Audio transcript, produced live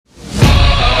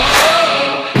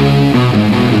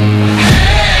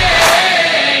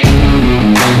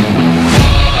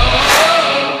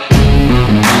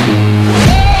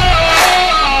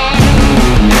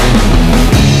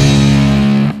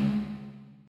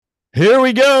Here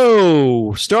we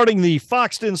go. Starting the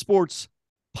Foxed In Sports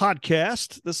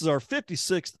podcast. This is our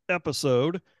 56th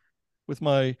episode with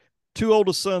my two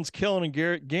oldest sons, Kellen and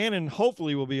Garrett. Gannon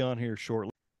hopefully will be on here shortly.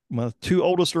 My two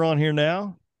oldest are on here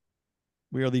now.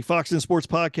 We are the Foxed In Sports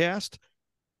podcast.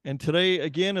 And today,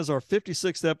 again, is our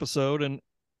 56th episode. And if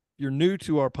you're new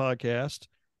to our podcast,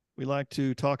 we like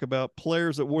to talk about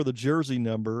players that wore the jersey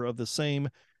number of the same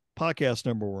podcast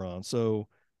number we're on. So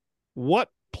what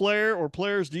player or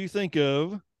players do you think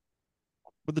of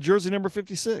with the jersey number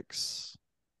 56?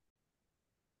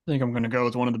 I think I'm going to go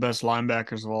with one of the best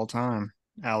linebackers of all time,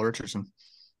 Al Richardson.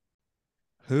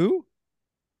 Who?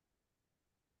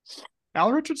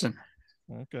 Al Richardson.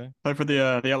 Okay. Played for the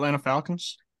Atlanta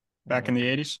Falcons back in the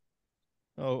 80s.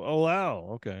 Oh,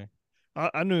 wow. Okay.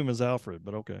 I knew him as Alfred,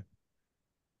 but okay. I'm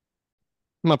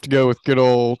gonna have to go with good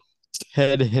old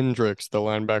Ted Hendricks, the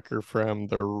linebacker from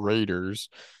the Raiders.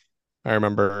 I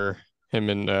remember him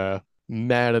in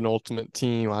Madden Ultimate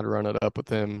Team. I'd run it up with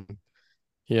him.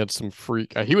 He had some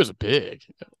freak. He was big,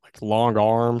 like long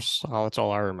arms. Oh, that's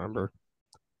all I remember.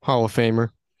 Hall of Famer.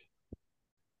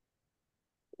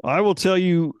 I will tell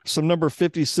you some number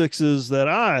 56s that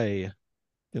I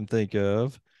can think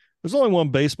of. There's only one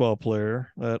baseball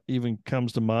player that even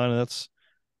comes to mind, and that's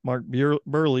Mark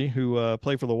Burley, who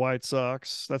played for the White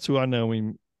Sox. That's who I know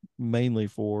him mainly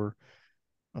for.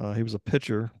 He was a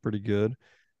pitcher, pretty good.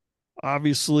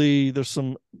 Obviously, there's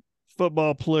some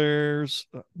football players.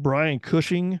 Brian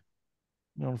Cushing.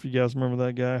 I don't know if you guys remember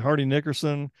that guy. Hardy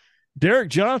Nickerson. Derek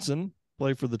Johnson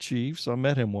played for the Chiefs. I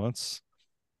met him once.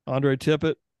 Andre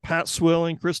Tippett, Pat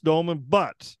Swilling, Chris Dolman.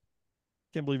 But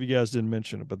can't believe you guys didn't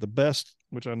mention it. But the best,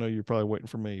 which I know you're probably waiting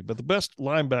for me, but the best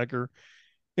linebacker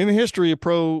in the history of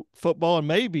pro football, and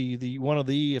maybe one of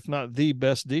the, if not the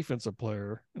best defensive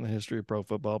player in the history of pro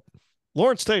football,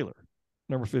 Lawrence Taylor,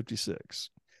 number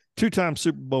 56. Two-time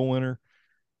Super Bowl winner.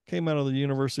 Came out of the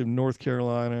University of North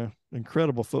Carolina.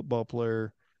 Incredible football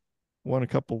player. Won a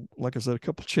couple, like I said, a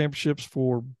couple championships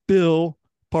for Bill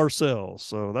Parcells.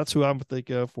 So that's who I'm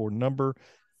thinking of for number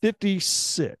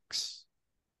 56.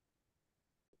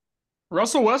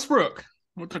 Russell Westbrook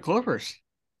with the Clippers.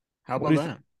 How about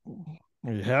that?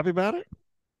 Are you happy about it?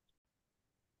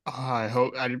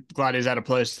 I'm glad he's at a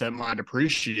place that might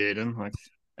appreciate him. Like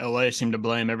LA seemed to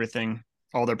blame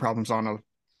all their problems on a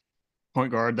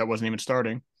point guard that wasn't even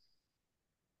starting.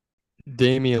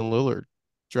 Damian Lillard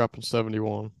dropping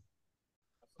 71.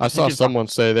 I saw someone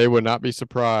say they would not be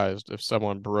surprised if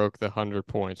someone broke the 100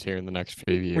 points here in the next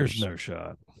few years. There's no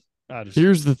shot.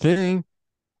 Here's the thing.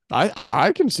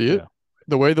 I can see it. Yeah.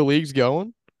 The way the league's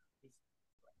going.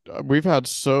 We've had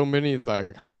so many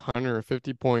like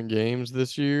 150-point games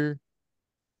this year.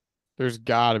 There's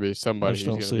got to be somebody who's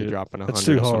going to be dropping 100. It's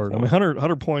too hard. I mean,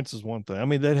 100 points is one thing. I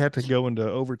mean, they'd have to go into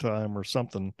overtime or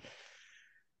something.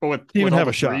 But with even have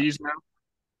a shot.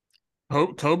 Now,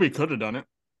 Kobe could have done it.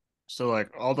 So,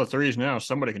 like, all the threes now,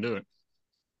 somebody can do it.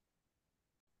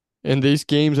 And these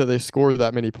games that they score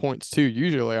that many points, too,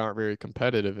 usually aren't very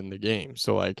competitive in the game.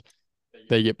 So, like,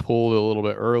 they get pulled a little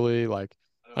bit early. Like,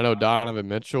 I know Donovan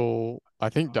Mitchell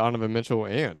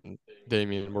and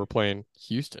Damian were playing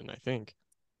Houston, I think.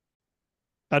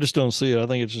 I just don't see it. I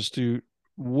think it's just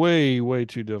way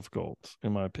too difficult,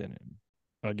 in my opinion.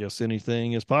 I guess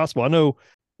anything is possible. I know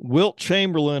Wilt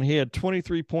Chamberlain, he had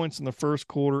 23 points in the first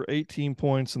quarter, 18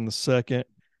 points in the second,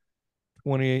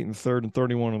 28 in the third, and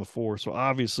 31 in the fourth. So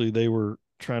obviously they were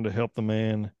trying to help the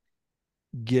man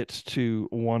get to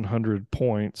 100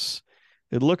 points.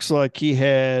 It looks like he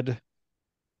had,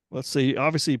 let's see,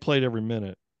 obviously he played every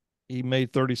minute. He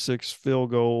made 36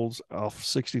 field goals off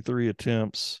 63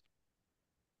 attempts.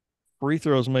 Free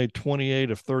throws made 28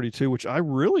 of 32, which I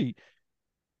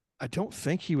don't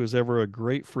think he was ever a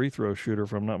great free throw shooter,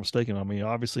 if I'm not mistaken. I mean,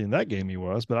 obviously in that game he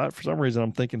was, but for some reason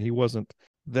I'm thinking he wasn't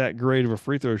that great of a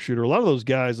free throw shooter. A lot of those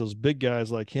guys, those big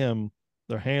guys like him,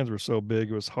 their hands were so big,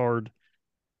 it was hard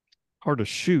to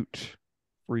shoot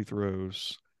free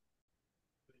throws.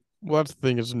 Well, that's the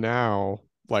thing is now,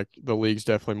 like, the league's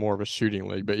definitely more of a shooting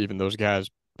league, but even those guys,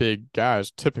 big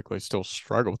guys, typically still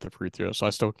struggle with the free throws.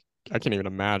 So I can't even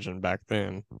imagine back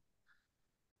then.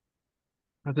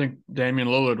 I think Damian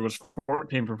Lillard was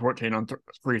 14 for 14 on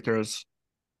free throws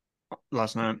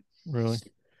last night. Really?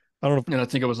 I don't know. And I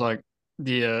think it was like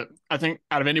I think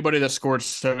out of anybody that scored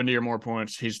 70 or more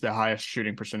points, he's the highest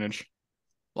shooting percentage,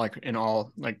 like in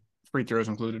all, like free throws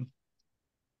included.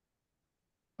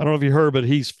 I don't know if you heard, but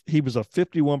he was a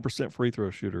 51% free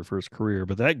throw shooter for his career.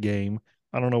 But that game,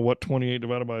 I don't know what 28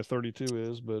 divided by 32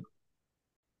 is, but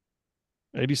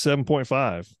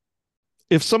 87.5.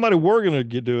 If somebody were going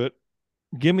to do it,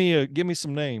 give me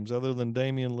some names other than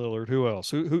Damian Lillard. Who else?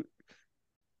 Who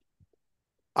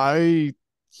I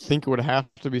think it would have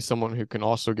to be someone who can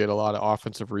also get a lot of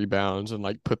offensive rebounds and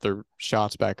like put their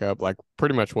shots back up, like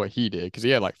pretty much what he did, because he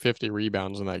had like 50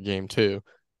 rebounds in that game too,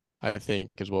 I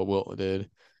think is what Wilt did.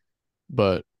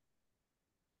 But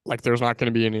like there's not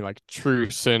going to be any like true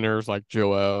centers like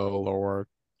Joel or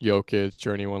Jokic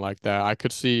or anyone like that. I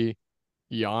could see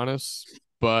Giannis,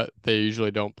 but they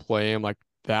usually don't play him like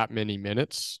that many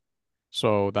minutes.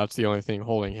 So that's the only thing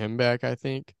holding him back, I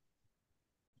think.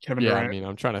 Kevin Yeah, I Durant. mean,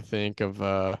 I'm trying to think of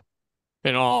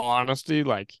in all honesty,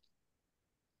 like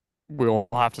we'll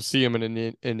have to see him in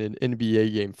an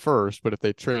NBA game first, but if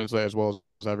they translate as well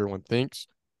as everyone thinks,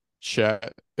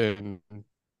 Chet and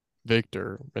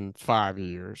Victor in 5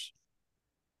 years,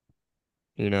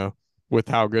 you know, with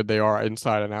how good they are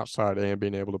inside and outside and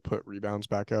being able to put rebounds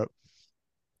back up.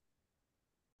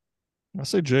 I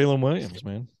say Jalen Williams,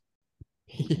 man.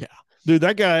 Yeah. Dude,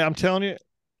 that guy, I'm telling you,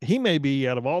 he may be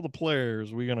out of all the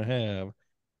players we're going to have,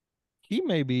 he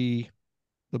may be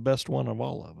the best one of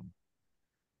all of them.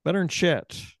 Better than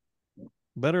Chet.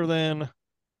 Better than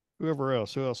whoever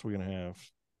else. Who else are we going to have?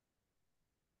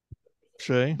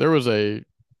 Shay? There was a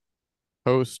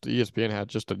post ESPN had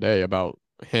just today about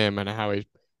him and how he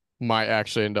might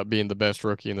actually end up being the best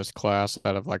rookie in this class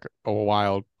out of like a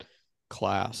wild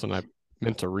class. And I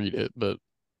meant to read it, but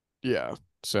yeah.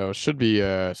 So it should be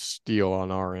a steal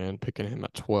on our end, picking him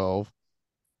at 12.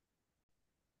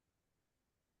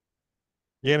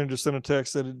 Gannon just sent a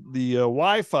text that the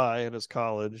Wi-Fi at his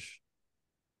college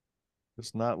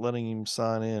is not letting him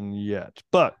sign in yet,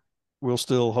 but we'll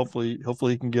still hopefully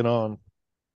he can get on.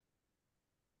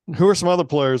 Who are some other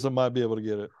players that might be able to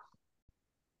get it?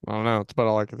 I don't know. It's about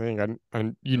all I can think.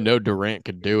 Durant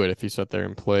could do it if he sat there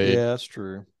and played. Yeah, that's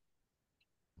true.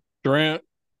 Durant,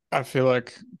 I feel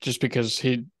like just because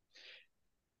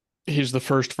he's the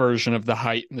first version of the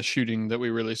height and the shooting that we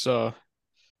really saw.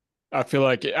 I feel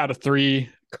like out of three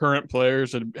current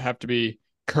players, it'd have to be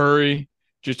Curry,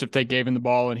 just if they gave him the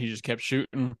ball and he just kept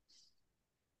shooting.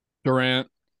 Durant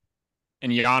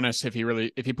and Giannis,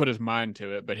 if he put his mind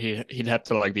to it, but he'd have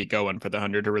to like be going for the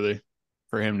 100 to really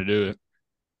for him to do it.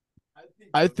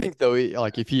 I think though,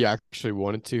 like if he actually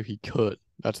wanted to, he could.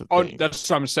 That's the Oh, thing. that's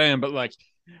what I'm saying. But like,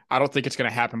 I don't think it's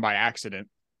gonna happen by accident.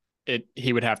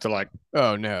 He would have to like,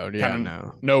 oh no, yeah, kind of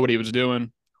no, know what he was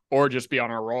doing, or just be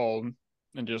on a roll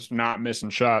and just not missing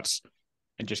shots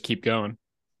and just keep going.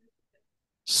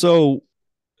 So,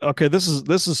 okay, this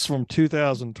is from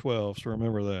 2012, so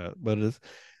remember that. But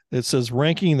it says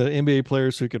ranking the NBA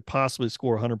players who could possibly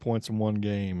score 100 points in one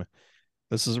game.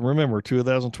 This is, remember,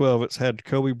 2012. It's had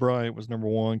Kobe Bryant was number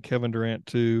one, Kevin Durant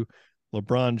two,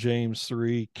 LeBron James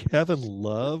three, Kevin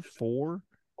Love four,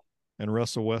 and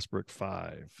Russell Westbrook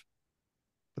five.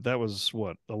 But that was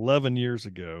what 11 years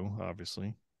ago,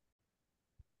 obviously.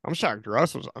 I'm shocked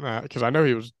Russ was on that because I know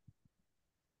he was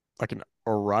like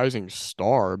a rising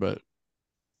star, but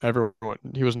everyone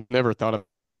he was never thought of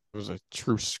as a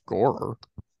true scorer.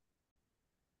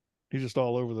 He's just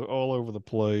all over the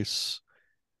place.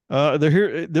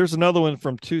 There's another one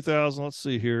from 2000. Let's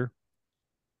see here.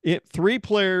 Three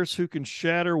players who can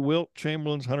shatter Wilt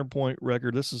Chamberlain's 100-point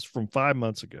record. This is from 5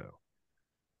 months ago.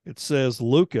 It says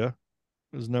Luka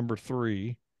is number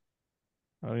three.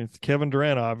 I mean, Kevin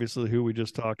Durant, obviously, who we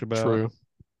just talked about. True.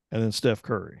 And then Steph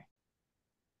Curry.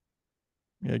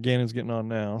 Yeah, Gannon's getting on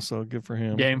now, so good for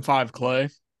him. Game 5, Clay.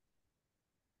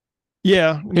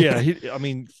 Yeah. I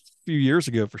mean, a few years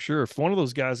ago for sure. If one of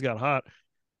those guys got hot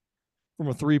from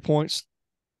a 3 points,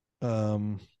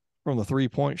 from the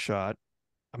 3-point shot,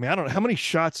 I mean, I don't know how many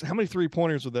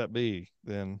 3-pointers would that be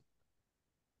then?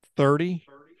 30?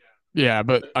 Yeah,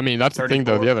 but I mean that's the thing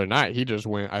though. 34. The other night he just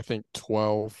went, I think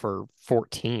 12 for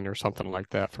 14 or something like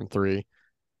that from three.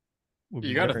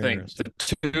 You got to think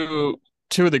the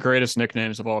two of the greatest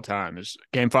nicknames of all time is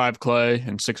Game 5 Clay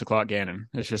and 6 o'clock Gannon.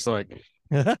 It's just like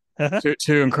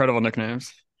two incredible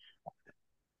nicknames.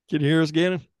 Can you hear us,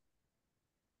 Gannon?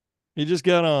 He just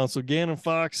got on. So Gannon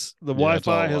Fox, the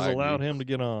Wi-Fi has allowed him to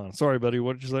get on. Sorry, buddy.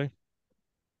 What did you say?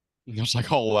 It was like a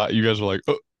whole lot. You guys were like,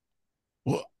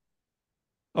 what?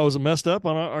 Oh, is it messed up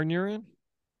on your end?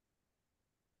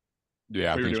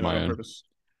 Yeah, I think it's my end.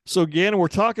 So Gannon, we're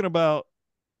talking about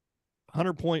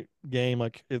 100-point game.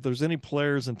 Like, if there's any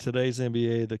players in today's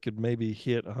NBA that could maybe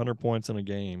hit 100 points in a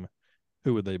game,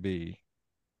 who would they be?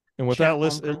 And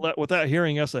without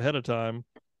hearing us ahead of time,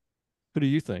 who do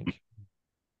you think?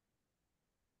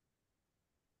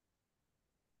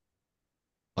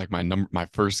 Like my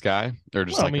first guy, or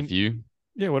just a few.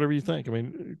 Yeah, whatever you think. I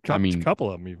mean, a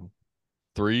couple of them even.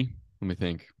 Three. Let me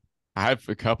think. I have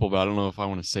a couple, but I don't know if I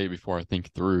want to say it before I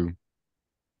think through.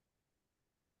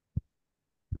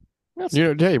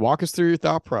 Hey, walk us through your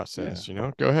thought process.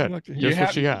 Yeah. Go ahead. Like to Give us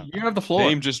what you got. You have the floor.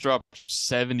 Dame just dropped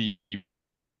 70.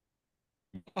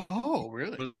 Oh,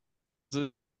 really?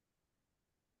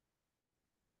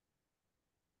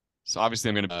 So obviously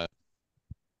I'm gonna.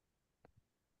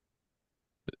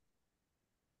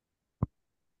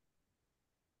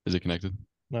 Is it connected?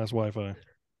 Nice Wi-Fi.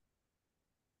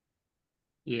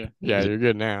 Yeah. Yeah, Is it- you're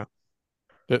good now.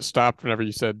 It stopped whenever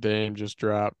you said Dame just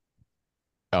dropped.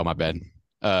 Oh, my bad.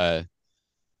 Uh,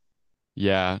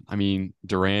 yeah. I mean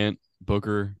Durant,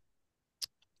 Booker.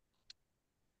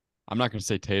 I'm not gonna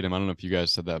say Tatum. I don't know if you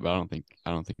guys said that, but I don't think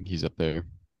he's up there.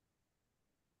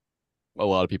 A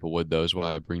lot of people would though, is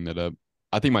why I bring that up.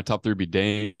 I think my top three would be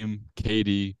Dame,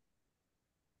 KD,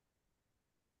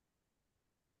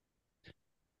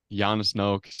 Giannis.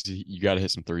 No, because you got to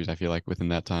hit some threes. I feel like within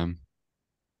that time.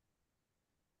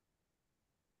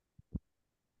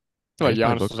 I feel I like guess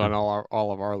probably Giannis is on Booker.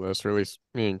 all of our lists, or at least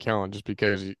me and Kellen, just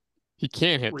because he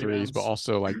can hit threes, but Rebounds.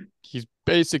 also like he's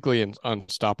basically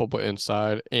unstoppable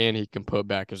inside, and he can put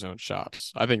back his own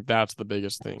shots. I think that's the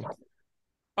biggest thing.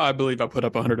 I believe I put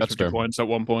up That's 150 fair. points at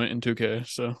one point in 2K.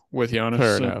 So with Giannis,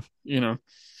 Fair so, enough.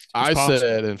 it's I possible.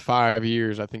 said in 5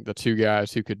 years, I think the two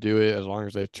guys who could do it as long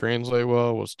as they translate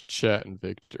well was Chet and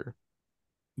Victor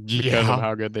because of Yeah,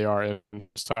 how good they are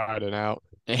inside and out,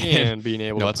 and and being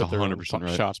able no, to that's put their own 100%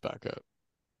 right. shots back up.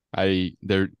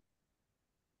 They're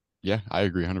yeah, I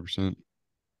agree 100%.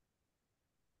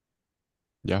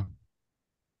 Yeah,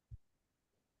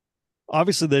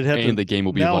 Obviously, they'd have and to the game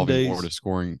will be evolving more nowadays. to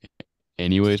scoring,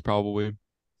 anyways, probably.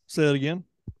 Say that again.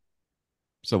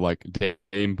 So like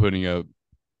Dame putting up.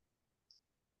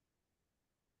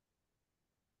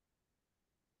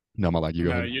 No, my bad. You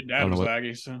go No, ahead. your I dad don't know was what.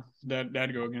 laggy, so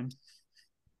dad go again.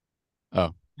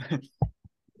 Oh,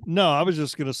 No, I was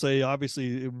just gonna say.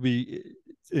 Obviously, it would be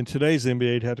in today's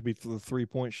NBA. It'd have to be the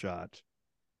 3-point shot.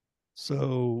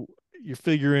 So you're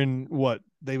figuring what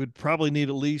they would probably need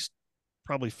at least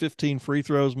probably 15 free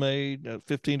throws made,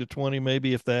 15 to 20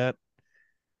 maybe if that,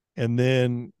 and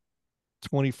then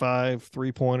 25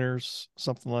 3-pointers,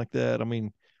 something like that. I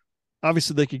mean,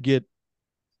 obviously they could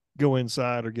go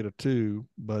inside or get a two,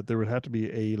 but there would have to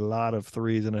be a lot of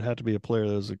threes, and it had to be a player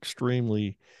that was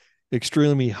extremely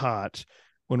hot.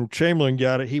 When Chamberlain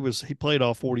got it, he played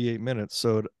all 48 minutes,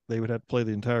 so they would have to play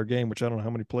the entire game, which I don't know how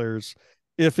many players,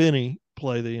 if any,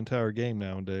 play the entire game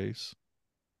nowadays.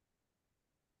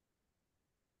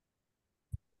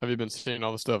 Have you been seeing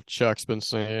all the stuff Chuck's been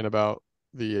saying about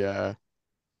the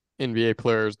NBA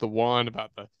players? The one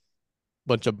about the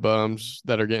bunch of bums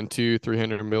that are getting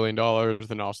 $200-300 million,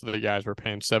 and also the guys we're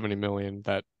paying 70 million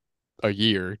that a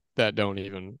year that don't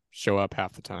even show up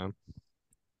half the time.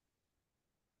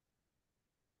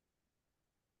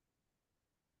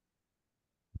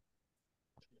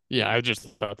 Yeah, I just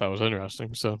thought that was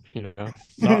interesting. So, No,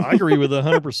 I agree with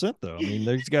 100% though. I mean,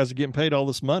 these guys are getting paid all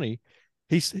this money.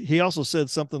 He also said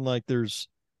something like there's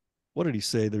what did he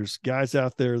say? There's guys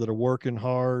out there that are working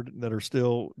hard that are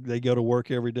still they go to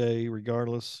work every day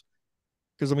regardless.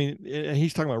 Because I mean, and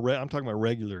he's talking about I'm talking about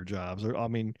regular jobs. I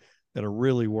mean, that are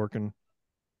really working,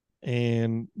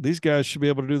 and these guys should be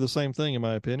able to do the same thing, in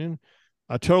my opinion.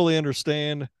 I totally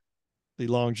understand the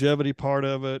longevity part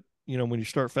of it. When you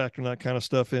start factoring that kind of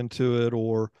stuff into it,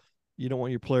 or you don't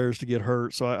want your players to get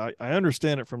hurt. So I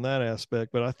understand it from that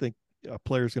aspect, but I think a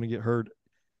player's going to get hurt,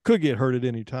 could get hurt at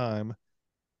any time.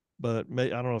 But I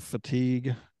don't know if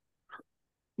fatigue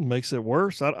makes it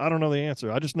worse. I don't know the answer.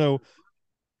 I just know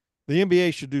the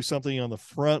NBA should do something on the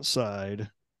front side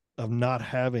of not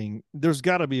having. There's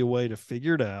got to be a way to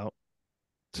figure it out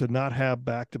to not have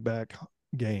back-to-back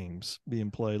games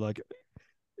being played, like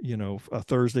a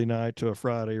Thursday night to a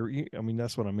Friday. Or I mean,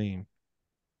 that's what I mean.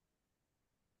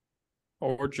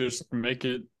 Or just make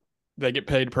it they get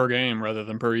paid per game rather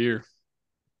than per year.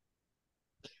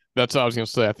 that's what I was going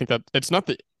to say. I think that it's not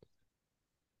the.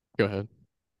 Go ahead.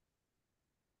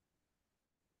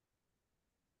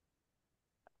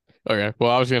 Okay.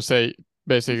 Well, I was going to say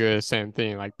basically the same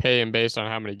thing, like pay them based on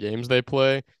how many games they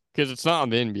play, because it's not on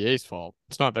the NBA's fault.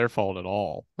 It's not their fault at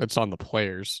all. It's on the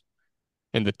players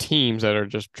and the teams that are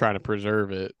just trying to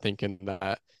preserve it, thinking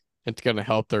that it's going to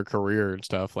help their career and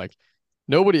stuff. Like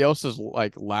nobody else is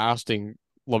like lasting.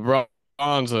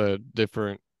 LeBron's a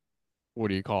different, what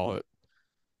do you call it,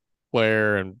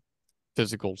 player and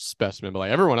physical specimen, but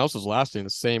like everyone else is lasting the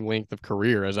same length of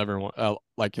career as everyone,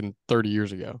 like in 30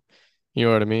 years ago. You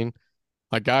know what I mean?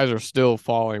 Like guys are still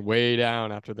falling way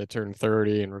down after they turn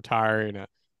 30 and retiring at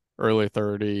early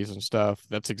 30s and stuff.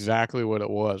 That's exactly what it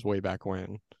was way back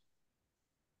when.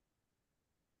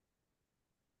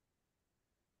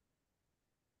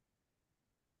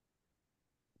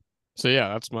 So yeah,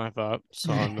 that's my thoughts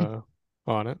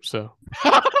on it. So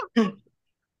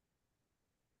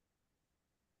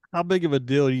How big of a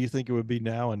deal do you think it would be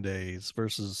nowadays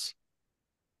versus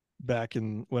back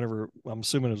in whenever, I'm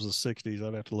assuming it was the 60s.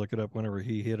 I'd have to look it up whenever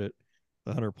he hit it,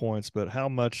 the 100 points. But how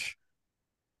much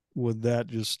would that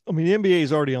just, I mean, the NBA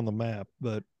is already on the map,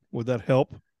 but would that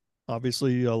help?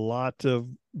 Obviously, a lot of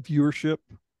viewership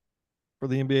for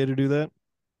the NBA to do that.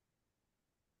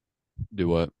 Do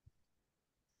what?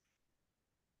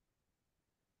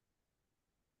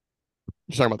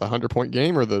 you're talking about the 100-point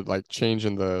game or the like change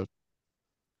in the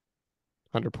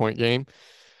 100-point game?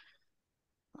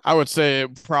 I would say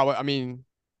probably. I mean,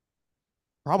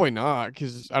 probably not,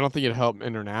 because I don't think it'd help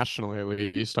internationally at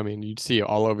least. I mean, you'd see it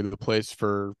all over the place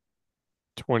for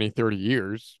 20, 30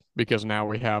 years because now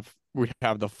we have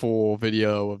the full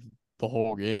video of the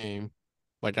whole game.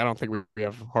 Like I don't think we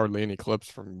have hardly any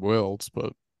clips from Wills,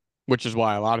 but which is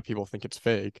why a lot of people think it's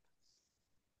fake.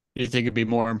 Do you think it'd be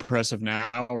more impressive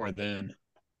now or then?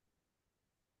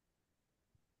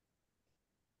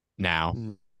 Now.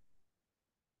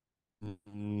 Yeah,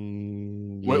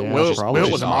 Will probably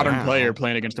was a not modern now. player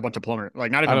playing against a bunch of plumbers.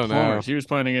 Like not I even don't know. plumbers. He was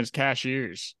playing against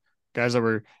cashiers, guys that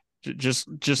were just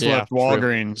Yeah, left true.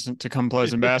 Walgreens to come play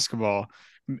some basketball.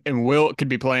 And Will could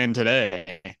be playing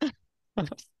today.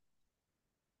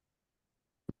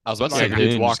 I was about to Yeah, say dude's then,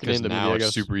 just walking 'cause into now it's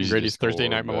Diego's super easy to Grady's Thursday score,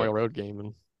 night but Memorial Road game,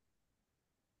 and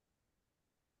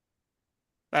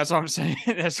That's what I'm saying.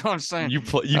 That's what I'm saying. you heck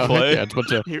play? yeah, it's a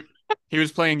bunch of He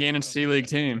was playing Gannon's C League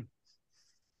team.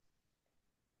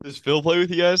 Does Phil play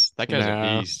with you guys? That guy's a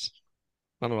Nah. beast.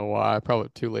 I don't know why, probably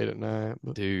too late at night.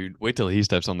 But Dude, wait till he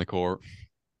steps on the court.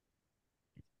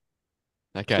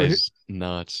 That guy's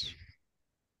nuts.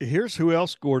 Here's who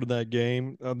else scored in that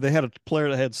game. They had a player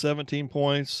that had 17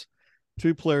 points,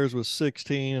 two players with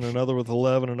 16, and another with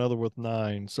 11, another with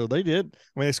 9. So they did.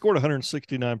 I mean, they scored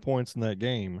 169 points in that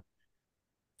game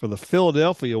for the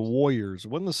Philadelphia Warriors. It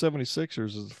wasn't the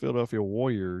 76ers, it was the Philadelphia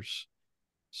Warriors.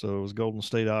 So it was Golden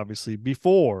State, obviously,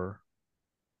 before,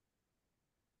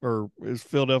 or it was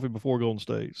Philadelphia before Golden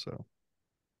State. So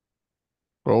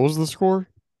what was the score?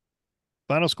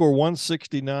 final score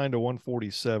 169 to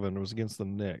 147. It was against the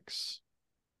Knicks.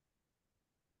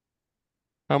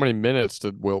 How many minutes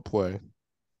did Will play?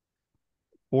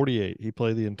 48. He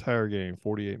played the entire game,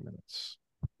 48 minutes.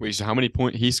 Wait, so how many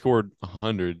points? He scored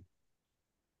 100.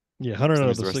 Yeah, 100 So out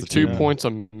that of means the the rest of the 69. 2 points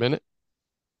a minute,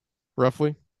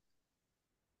 roughly.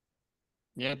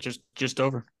 Yeah, just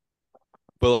over.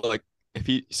 But like,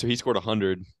 he scored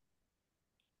 100.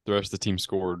 The rest of the team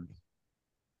scored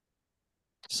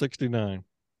 69.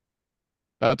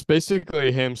 That's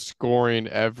basically him scoring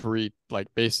every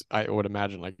I would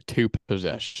imagine like 2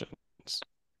 possessions.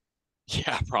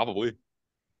 Yeah, probably.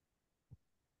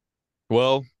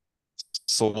 Well,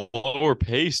 slower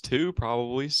pace too,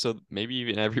 probably. So maybe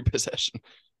even every possession.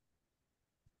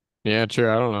 Yeah, true.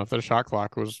 I don't know if the shot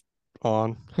clock was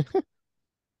on.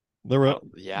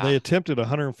 Yeah. They attempted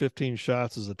 115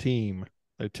 shots as a team.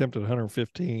 They attempted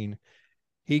 115.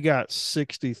 He got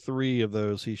 63 of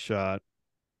those he shot.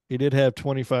 He did have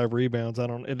 25 rebounds.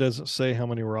 It doesn't say how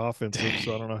many were offensive,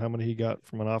 so I don't know how many he got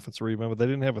from an offensive rebound, but they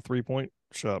didn't have a 3-point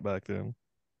shot back then.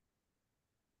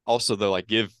 Also, though, like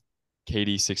give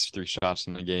KD 63 shots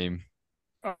in the game.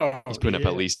 Oh, He's putting up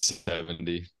at least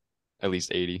 70, at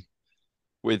least 80.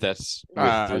 That's with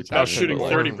I I was shooting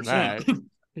more 30%. than that.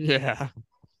 Yeah.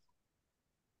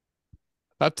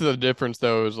 That's the difference,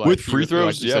 though, is like With free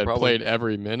throws, like you yeah, said, probably. played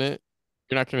every minute.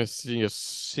 You're not going to see a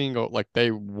single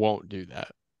they won't do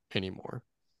that anymore.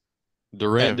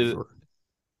 Durant did it Ever.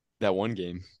 that one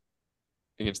game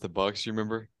against the Bucks. You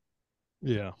remember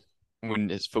Yeah. when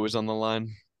his foot was on the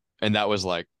line, and that was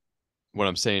like what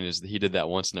I'm saying is that he did that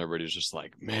once, and everybody was just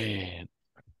like, man,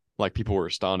 like people were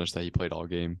astonished that he played all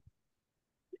game.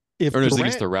 If Or it was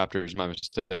against the Raptors, my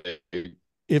mistake.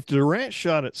 If Durant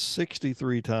shot it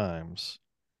 63 times,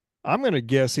 I'm going to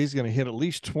guess he's going to hit at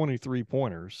least 23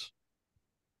 pointers.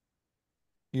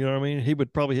 You know what I mean? He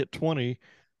would probably hit 20.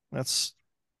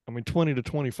 20 to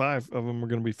 25 of them are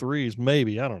going to be threes,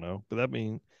 maybe. I don't know. But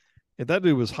if that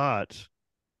dude was hot,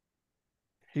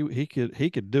 he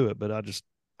could do it, but I just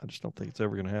don't think it's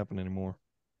ever going to happen anymore.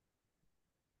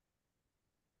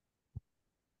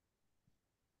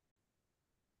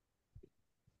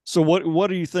 So what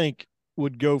do you think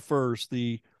would go first?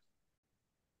 The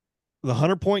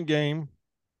 100-point game.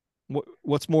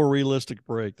 What's more realistic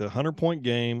break? The 100-point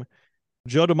game.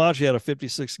 Joe DiMaggio had a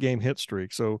 56-game hit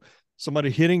streak. So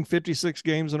somebody hitting 56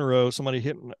 games in a row,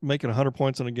 somebody making 100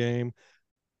 points in a game.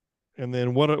 And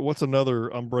then what's another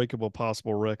unbreakable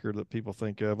possible record that people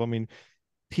think of? I mean,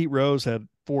 Pete Rose had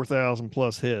 4,000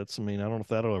 plus hits. I mean, I don't know if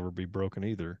that'll ever be broken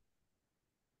either.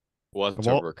 Well, that's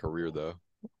Of all- over a career though.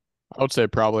 I would say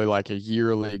probably like a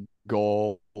yearly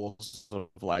goals of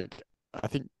like, I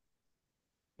think,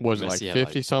 was it like Messi had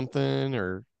 50 like something,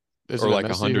 or isn't or it like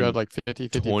Messi who had like 50,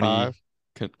 20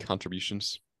 55?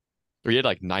 contributions. Or he had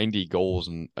like 90 goals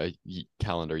in a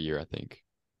calendar year, I think.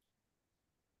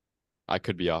 I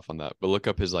could be off on that, but look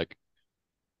up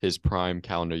his prime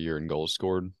calendar year in goals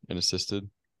scored and assisted.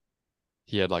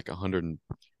 He had like 120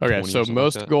 Okay, or so something like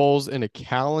most that. goals in a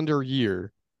calendar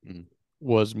year Mhm.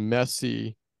 was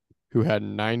Messi, who had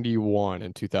 91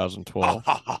 in 2012.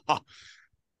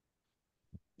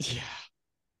 Yeah.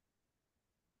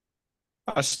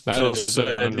 I That still is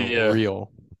say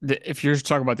unreal. if you're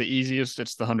talking about the easiest,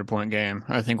 it's the 100-point game.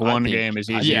 I think I one think- game is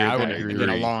I- easier Yeah, I would than, agree. than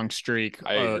a long streak,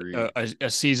 I agree. a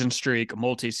season streak, a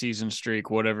multi-season streak,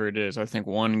 whatever it is. I think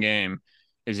one game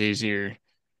is easier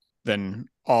than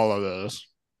all of those.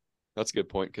 That's a good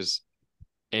point because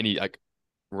any like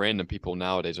random people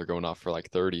nowadays are going off for like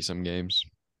 30 some games.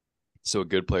 So a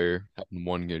good player having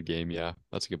one good game, yeah,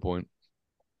 that's a good point.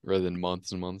 Rather than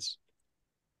months and months.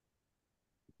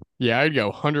 Yeah, I'd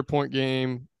go 100-point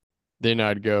game, then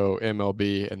I'd go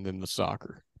MLB, and then the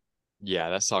soccer.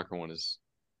 Yeah, that soccer one is.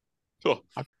 Oh,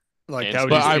 Like And that would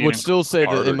But just I be would an still say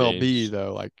the harder MLB games.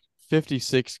 though, like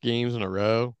 56 games in a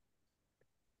row.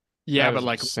 Yeah, That but is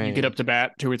like you insane. get up to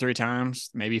bat 2 or 3 times,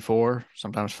 maybe 4,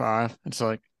 sometimes 5. It's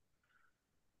like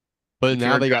But if now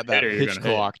you're a they good got that hitter, you're pitch gonna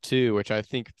hit. clock too, which I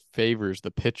think favors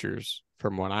the pitchers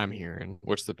from what I'm hearing.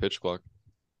 what's the pitch clock?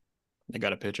 They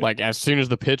got a pitcher. Like as soon as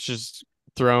the pitch is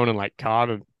thrown and like caught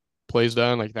and plays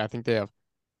done, like I think they have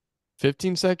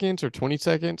 15 seconds or 20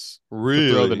 seconds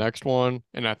to throw the next one.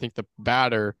 And I think the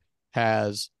batter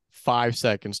has 5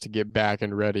 seconds to get back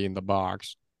and ready in the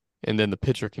box. And then the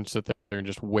pitcher can sit there and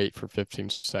just wait for 15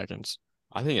 seconds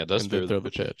I think it does and then favor throw the the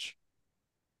pitcher. pitch.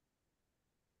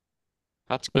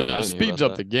 That's But good. I it didn't hear speeds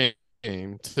about up the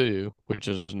game too, which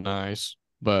is nice.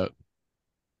 But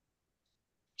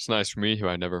It's nice for me who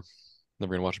I never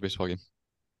gonna watch a baseball game.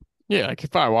 yeah, like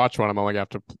if I watch one, I'm only gonna have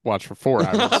to watch for 4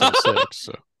 hours instead of 6.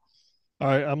 So All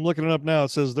right, I'm looking it up now. It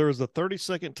says there is a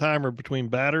 30-second timer between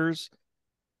batters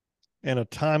and a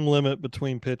time limit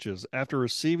between pitches. After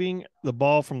receiving the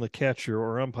ball from the catcher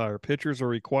or umpire, pitchers are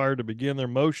required to begin their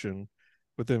motion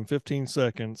within 15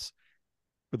 seconds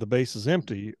with the bases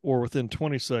empty or within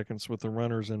 20 seconds with the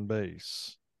runners in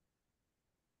base.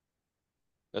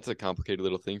 That's a complicated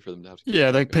little thing for them to have to keep Yeah,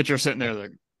 the track of. pitcher sitting there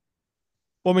like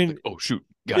Well, I mean, Like, oh shoot,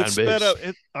 guy it's on base. sped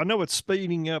up. I know it's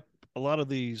speeding up a lot of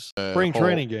these spring whole-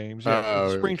 training games. Yeah,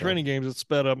 Oh, spring okay. training games, it's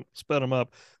sped them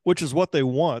up, which is what they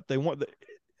want.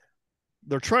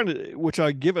 They're trying to, which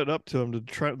I give it up to them to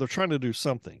try. They're trying to do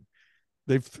something.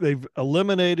 They've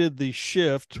eliminated the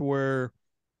shift where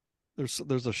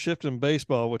there's a shift in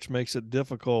baseball, which makes it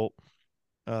difficult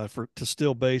to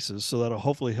steal bases. So that'll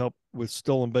hopefully help with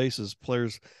stolen bases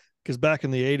players. Because back in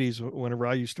the 80s, whenever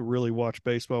I used to really watch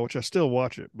baseball, which I still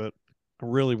watch it, but I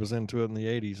really was into it in the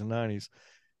 80s and 90s,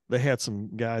 they had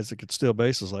some guys that could steal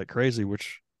bases like crazy,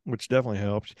 which definitely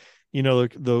helped. You know,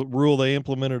 the rule they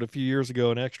implemented a few years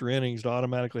ago in extra innings to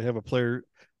automatically have a player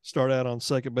start out on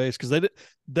second base because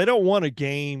they don't want a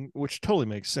game, which totally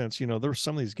makes sense. You know, there were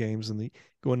some of these games in the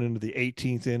going into the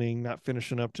 18th inning, not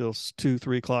finishing up till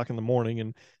 2-3 o'clock in the morning,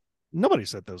 and nobody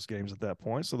set those games at that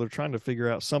point. So they're trying to figure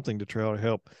out something to try to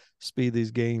help speed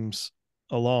these games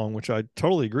along, which I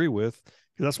totally agree with.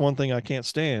 Because that's one thing I can't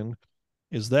stand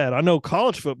is that. I know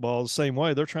college football is the same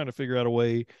way. They're trying to figure out a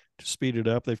way to speed it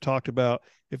up. They've talked about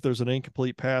if there's an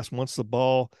incomplete pass, once the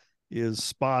ball is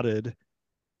spotted,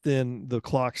 then the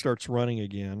clock starts running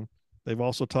again. They've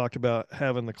also talked about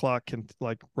having the clock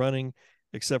running,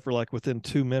 except for like within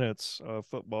 2 minutes of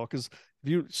football. Because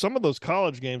some of those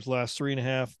college games last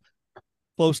 3.5,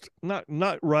 close to,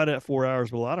 not right at 4 hours,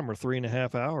 but a lot of them are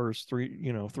 3.5 hours,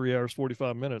 3 hours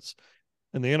 45 minutes.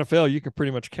 In the NFL, you can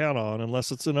pretty much count on,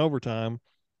 unless it's in overtime,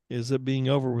 is it being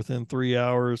over within 3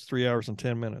 hours, 3 hours and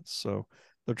 10 minutes. So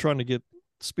they're trying to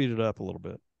speed it up a little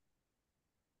bit.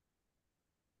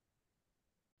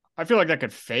 I feel like that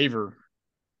could favor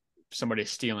somebody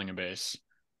stealing a base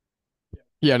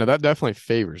yeah, no, that definitely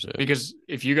favors it because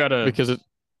if you got because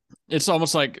it's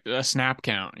almost like a snap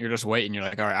count. You're just waiting. You're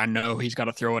like, all right, I know he's got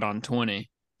to throw it on 20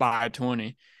 by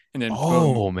 20, and then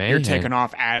boom, you're taking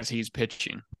off as he's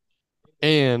pitching.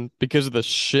 And because of the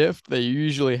shift, they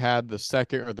usually had the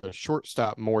second or the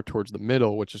shortstop more towards the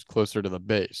middle, which is closer to the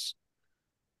base.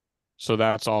 So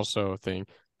that's also a thing.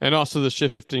 And also the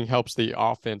shifting helps the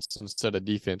offense instead of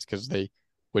defense because they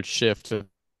would shift if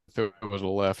it was a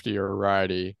lefty or a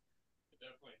righty.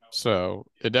 So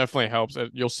it definitely helps.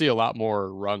 You'll see a lot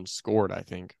more runs scored, I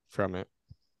think, from it.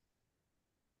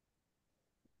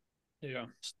 Yeah.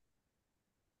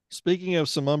 Speaking of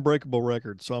some unbreakable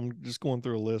records, so I'm just going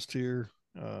through a list here.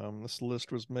 This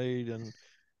list was made in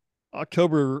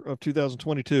October of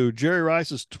 2022. Jerry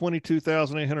Rice's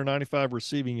 22,895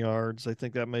 receiving yards. I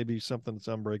think that may be something that's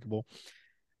unbreakable.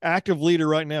 Active leader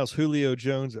right now is Julio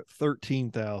Jones at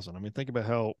 13,000. I mean, think about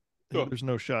how there's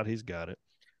no shot he's got it.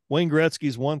 Wayne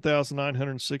Gretzky's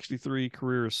 1,963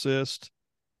 career assists.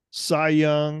 Cy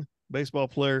Young, baseball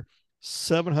player,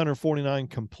 749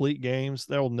 complete games.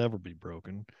 That will never be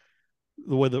broken.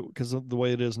 Because of the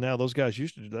way it is now, those guys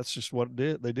used to do. That's just what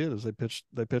they did is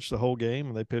they pitched the whole game,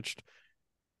 and they pitched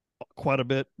quite a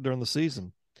bit during the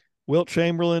season. Wilt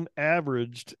Chamberlain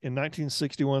averaged in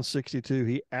 1961-62,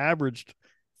 he averaged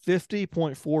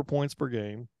 50.4 points per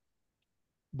game.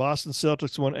 Boston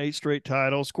Celtics won 8 straight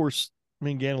titles. Of course,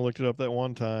 me and Gannon looked it up that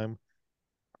one time.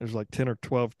 There's like 10 or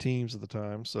 12 teams at the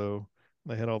time, so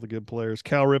they had all the good players.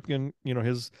 Cal Ripken,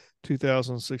 his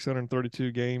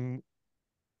 2,632 game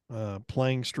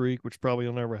playing streak, which probably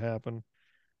will never happen.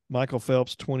 Michael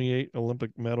Phelps, 28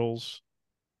 Olympic medals.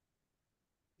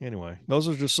 Anyway, those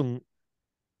are just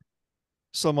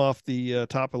some off the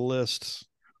top of the list,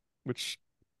 which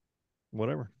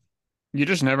whatever. You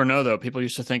just never know, though. People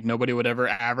used to think nobody would ever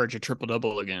average a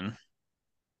triple-double again.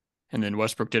 And then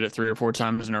Westbrook did it 3 or 4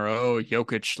 times in a row.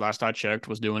 Jokic, last I checked,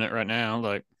 was doing it right now.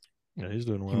 Like, yeah, he's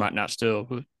doing well. He might not still.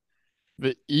 But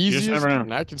the easiest, never know.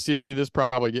 and I can see this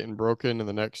probably getting broken in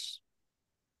the next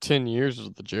 10 years,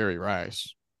 is the Jerry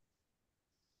Rice.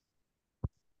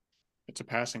 It's a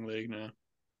passing league now.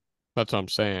 That's what I'm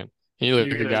saying. You look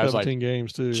at guys like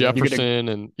games too, Jefferson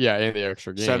and the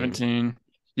extra game. 17.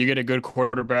 You get a good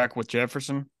quarterback with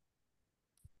Jefferson.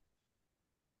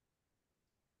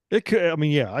 It could. I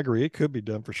mean, yeah, I agree. It could be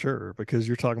done for sure because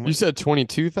you're talking about. You said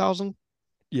 22,000.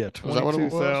 Yeah,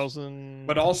 22,000.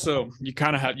 But also, you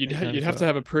kind of you'd have to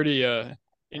have a pretty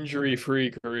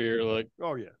injury-free career, like.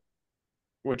 Oh yeah.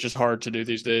 Which is hard to do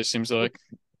these days. Seems like.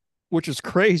 Which is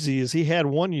crazy is he had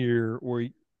one year where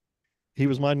he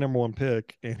was my number 1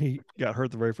 pick and he got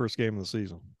hurt the very first game of the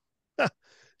season.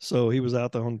 So he was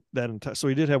out that entire. So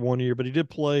he did have 1 year, but he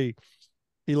did play.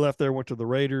 He left there, went to the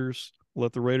Raiders.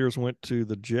 Left the Raiders, went to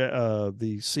the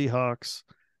Seahawks.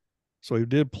 So he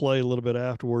did play a little bit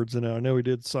afterwards, and I know he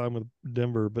did sign with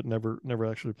Denver, but never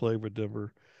actually played with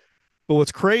Denver. But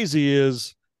what's crazy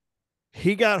is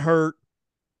he got hurt.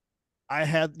 I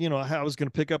was going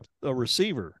to pick up a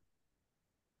receiver.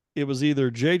 It was either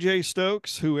J.J.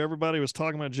 Stokes, who everybody was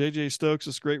talking about. J.J. Stokes,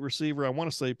 this great receiver. I want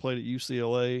to say he played at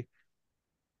UCLA.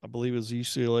 I believe it was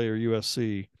UCLA or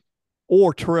USC,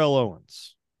 or Terrell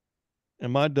Owens.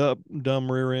 And my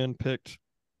dumb rear end picked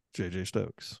J.J.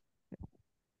 Stokes.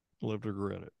 Live to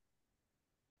regret it.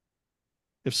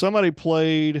 If somebody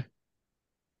played,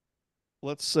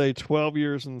 let's say, 12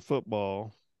 years in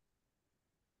football,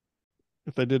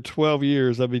 if they did 12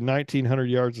 years, that'd be 1,900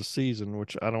 yards a season,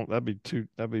 which that'd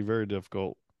be very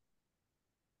difficult.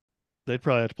 They'd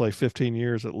probably have to play 15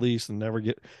 years at least and never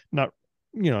get,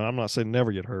 I'm not saying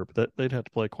never get hurt, but they'd have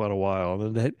to play quite a while.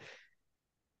 And then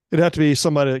it'd have to be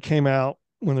somebody that came out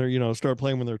when they're, started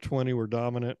playing when they're 20, were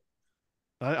dominant.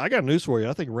 I got news for you.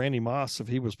 I think Randy Moss, if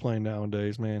he was playing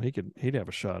nowadays, man, he'd have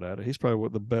a shot at it. He's probably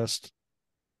the best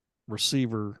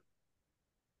receiver.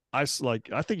 I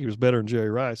think he was better than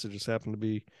Jerry Rice. It just happened to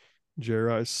be Jerry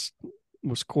Rice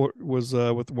was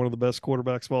with one of the best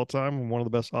quarterbacks of all time and one of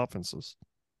the best offenses.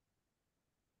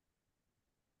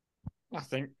 I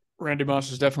think Randy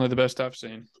Moss is definitely the best I've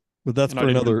seen. But that's for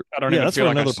another. I don't even feel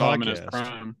like I saw him in his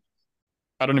prime.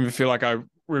 I don't even feel like I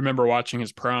remember watching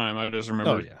his prime. I just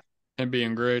remember him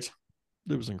being great.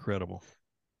 It was incredible.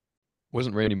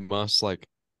 Wasn't Randy Moss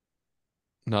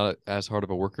not as hard of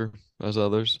a worker as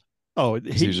others? Oh,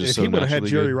 if he would have had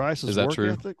Jerry Rice's work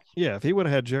ethic. Yeah, if he would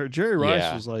have had Jerry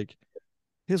Rice was like,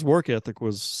 his work ethic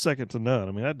was second to none.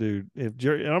 I mean, that dude,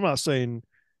 and I'm not saying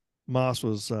Moss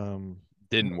was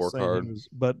didn't work hard,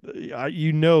 but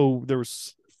there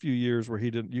was a few years where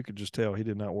you could just tell he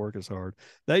did not work as hard.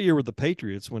 That year with the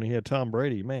Patriots when he had Tom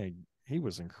Brady, man, he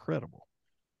was incredible.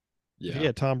 Yeah. If he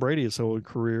had Tom Brady his whole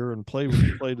career and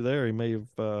played there, he may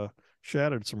have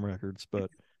shattered some records, but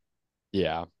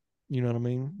yeah. You know what I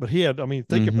mean? But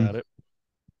think about it.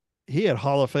 He had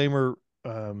Hall of Famer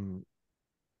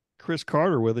Chris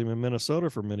Carter with him in Minnesota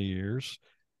for many years.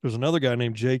 There's another guy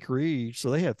named Jake Reed. So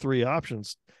they had 3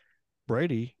 options.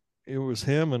 Brady, it was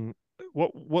him, and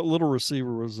what little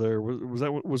receiver was there?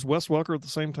 Was Wes Welker at the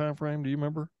same time frame? Do you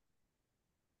remember?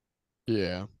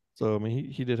 Yeah. So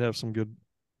he did have some good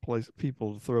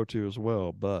people to throw to as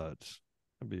well, but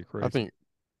That'd be crazy. I think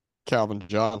Calvin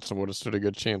Johnson would have stood a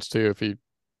good chance too if he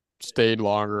stayed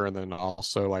longer and then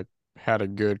also like had a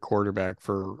good quarterback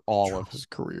for all of his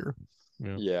career.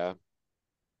 Yeah.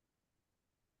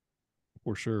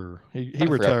 For sure. He I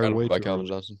forgot retired way about too Calvin early.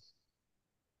 Johnson.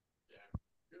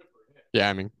 Yeah,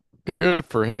 I mean, good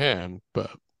for him,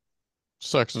 but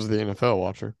sucks as the NFL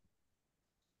watcher.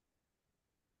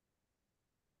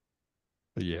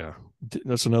 But yeah,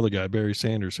 that's another guy, Barry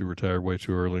Sanders, who retired way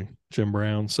too early. Jim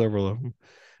Brown, several of them.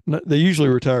 They usually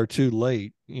retire too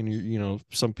late.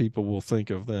 Some people will think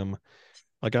of them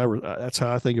like that's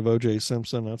how I think of O.J.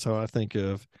 Simpson. That's how I think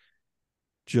of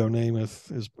Joe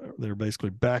Namath. They're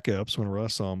basically backups when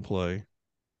Russ saw him play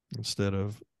instead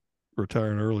of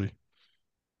retiring early.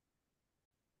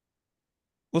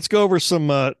 Let's go over some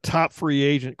top free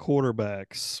agent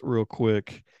quarterbacks real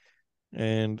quick.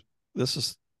 And this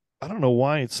is, I don't know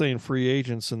why it's saying free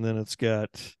agents and then it's got,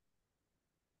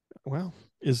 well,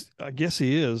 I guess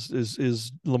he is.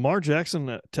 Is Lamar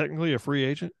Jackson technically a free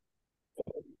agent?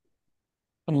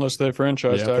 Unless they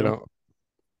franchise Yeah, tag they him. don't.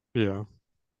 Yeah.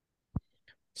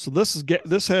 So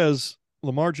this has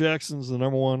Lamar Jackson's the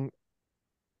number one,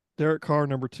 Derek Carr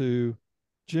number two,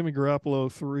 Jimmy Garoppolo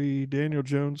 3, Daniel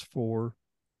Jones 4,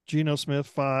 Geno Smith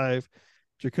 5,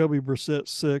 Jacoby Brissett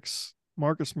 6,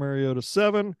 Marcus Mariota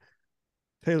 7,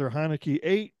 Taylor Heineke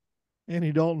 8,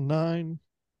 Andy Dalton 9,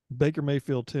 Baker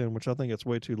Mayfield 10, which I think it's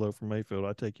way too low for Mayfield.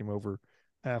 I take him over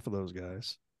half of those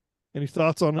guys. Any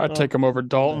thoughts on it? I'd take him over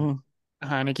Dalton,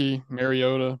 Heineke,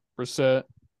 Mariota, Brissett,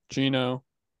 Geno,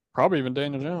 probably even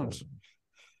Daniel Jones.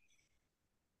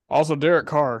 Also, Derek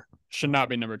Carr should not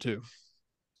be number 2.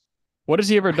 What has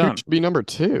he ever done? Should be number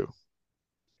 2.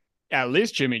 At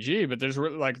least Jimmy G, but there's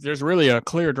really a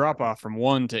clear drop off from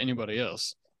 1 to anybody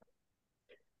else.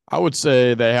 I would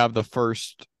say they have the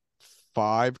first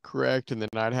 5 correct, and then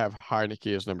I'd have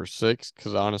Heineke as number 6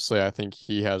 because honestly, I think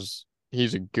he's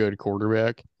a good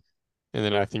quarterback. And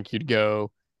then I think you'd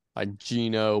go like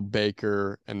Geno,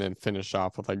 Baker, and then finish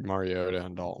off with like Mariota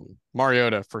and Dalton.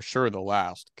 Mariota for sure the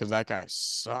last because that guy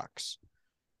sucks.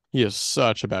 He is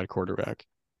such a bad quarterback.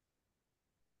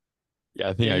 Yeah,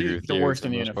 I think I agree he's with the you worst for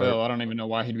in the most NFL. part. I don't even know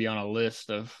why he'd be on a list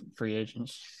of free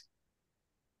agents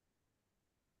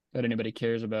that anybody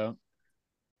cares about.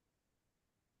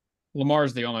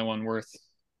 Lamar's the only one worth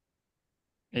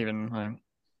even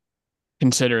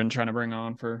considering trying to bring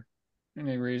on for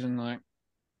any reason. Like,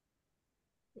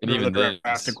 And I'd even rather then,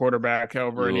 draft a quarterback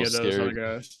over you're a any little of those other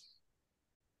scared.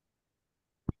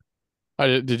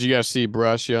 guys. Did you guys see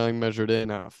Bryce Young measured in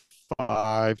at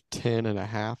 5'10" and a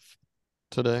half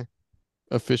today,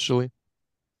 officially?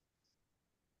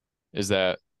 Is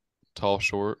that tall,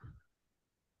 short?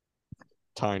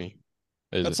 Tiny.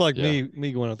 Is That's it? like Yeah.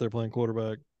 me going out there playing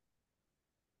quarterback.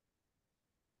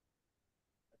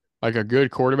 Like a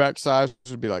good quarterback size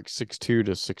would be like 6'2"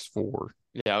 to 6'4".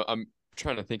 Yeah, I'm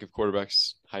trying to think of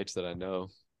quarterbacks' heights that I know.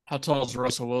 How tall is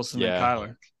Russell Wilson Yeah. and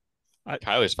Kyler?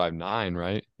 Kyler's 5'9",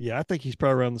 right? Yeah, I think he's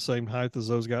probably around the same height as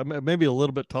those guys. Maybe a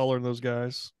little bit taller than those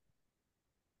guys.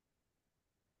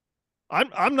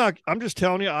 I'm not. I'm just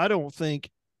telling you. I don't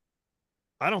think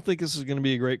this is going to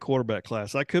be a great quarterback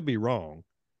class. I could be wrong.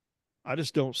 I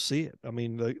just don't see it. I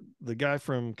mean, the guy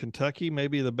from Kentucky may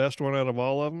be the best one out of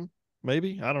all of them.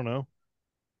 Maybe, I don't know.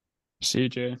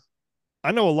 CJ.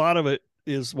 I know a lot of it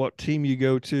is what team you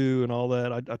go to and all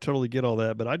that. I totally get all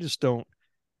that, but I just don't.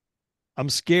 I'm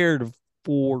scared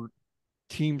for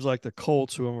teams like the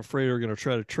Colts, who I'm afraid are going to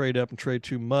try to trade up and trade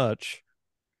too much,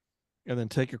 and then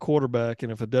take a quarterback.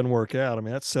 And if it doesn't work out, I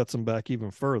mean, that sets them back even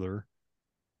further.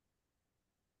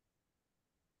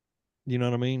 You know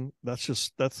what I mean? That's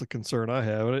the concern I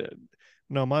have.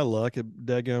 No, my luck,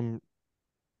 Degum,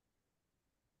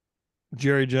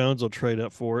 Jerry Jones will trade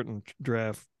up for it and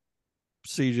draft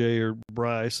CJ or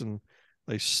Bryce, and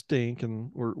they stink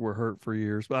and we're hurt for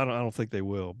years. But I don't think they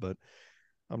will. But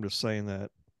I'm just saying that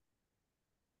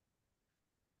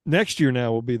next year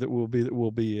now will be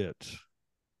it.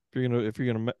 If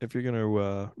you're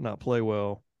gonna not play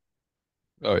well,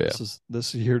 Oh yeah. this is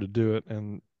the year to do it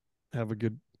and have a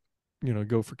good,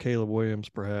 go for Caleb Williams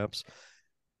perhaps.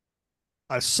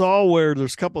 I saw where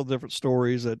there's a couple of different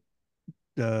stories that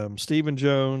Stephen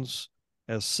Jones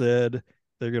has said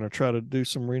they're going to try to do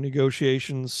some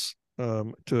renegotiations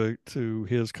to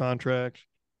his contract.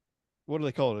 What do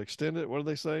they call it? Extend it? What do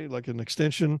they say? Like an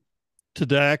extension to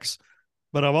Dax.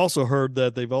 But I've also heard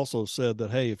that they've also said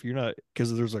that, hey, if you're not,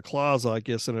 because there's a clause, I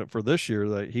guess, in it for this year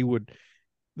that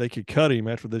they could cut him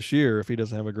after this year if he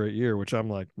doesn't have a great year. Which I'm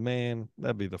like, man,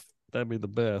 that'd be the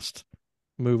best.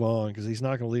 Move on, because he's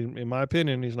not going to lead him. In my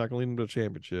opinion, he's not going to lead him to a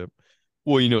championship.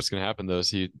 Well, you know what's going to happen though is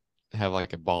have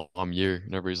like a bomb year,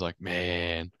 and everybody's like,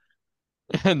 man,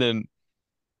 and then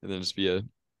just be a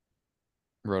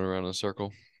run around in a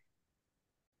circle.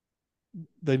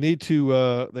 They need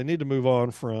to move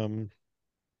on from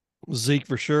Zeke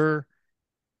for sure.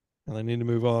 And they need to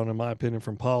move on, in my opinion,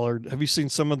 from Pollard. Have you seen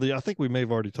some of the? I think we may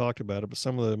have already talked about it, but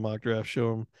some of the mock drafts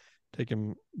show him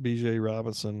taking B.J.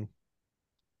 Robinson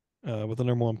with the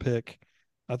number one pick.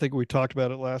 I think we talked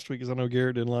about it last week because I know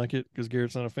Garrett didn't like it because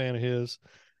Garrett's not a fan of his.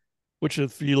 Which,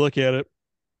 if you look at it,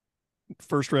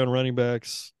 first round running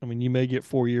backs, I mean, you may get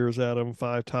 4 years out of them,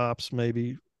 5 tops,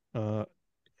 maybe.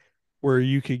 Where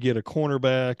you could get a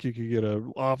cornerback, you could get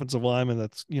an offensive lineman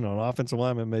that's, an offensive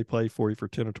lineman may play for you for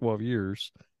 10 or 12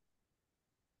 years.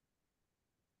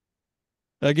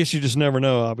 I guess you just never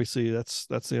know. Obviously, that's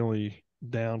the only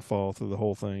downfall through the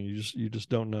whole thing. You just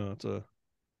don't know. It's a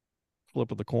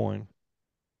flip of the coin.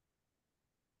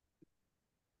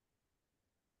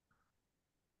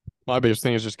 My biggest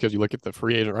thing is just because you look at the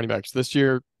free agent running backs this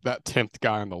year, that 10th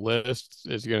guy on the list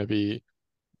is going to be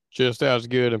just as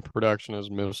good in production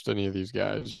as most any of these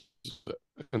guys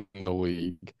in the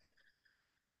league.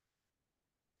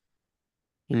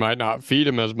 You might not feed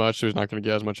him as much, so he's not going to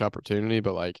get as much opportunity,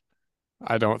 but like,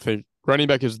 I don't think running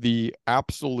back is the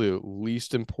absolute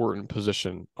least important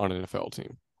position on an NFL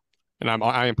team. And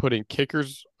I am putting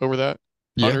kickers over that,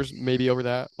 punters maybe over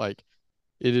that. Like,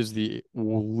 it is the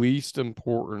least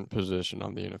important position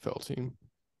on the NFL team.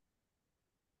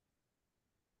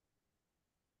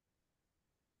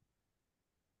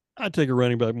 I'd take a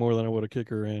running back more than I would a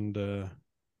kicker and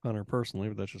punter personally,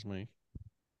 but that's just me.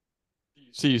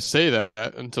 So you say that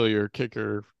until your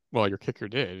kicker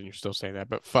did, and you're still saying that,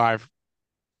 but 5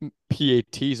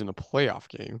 PATs in a playoff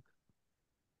game.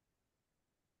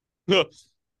 I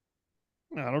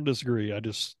don't disagree.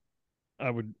 I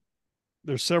would.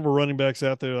 There's several running backs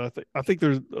out there. I think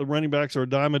there's running backs are a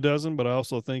dime a dozen, but I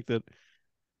also think that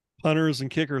punters and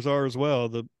kickers are as well.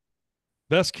 The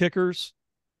best kickers.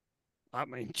 I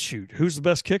mean, shoot, who's the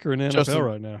best kicker in the NFL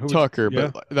right now? Tucker,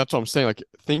 but that's what I'm saying. Like,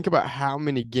 think about how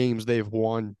many games they've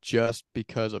won just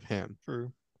because of him.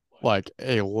 True. Like,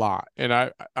 a lot. And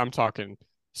I'm talking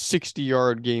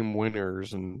 60-yard game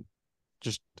winners and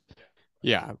just,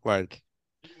 yeah, like,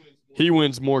 he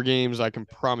wins more games, I can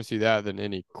promise you that, than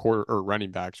any quarter or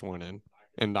running backs winning.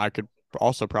 And I could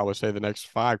also probably say the next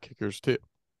 5 kickers too.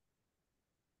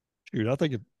 Dude, I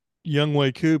think if Young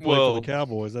Wei Koo played for the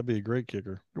Cowboys, that'd be a great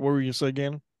kicker. What were you going to say,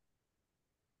 Gannon?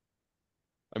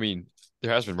 I mean,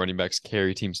 there has been running backs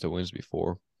carry teams to wins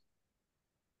before.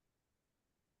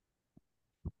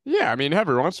 Yeah, I mean,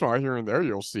 every once in a while here and there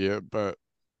you'll see it, but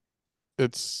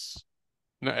it's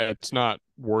not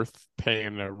worth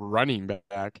paying a running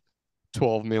back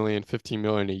 12 million, 15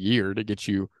 million a year to get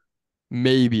you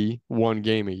maybe 1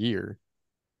 game a year.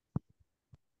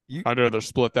 I'd rather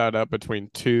split that up between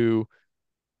 2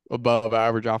 above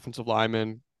average offensive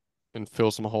linemen and fill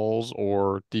some holes,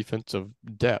 or defensive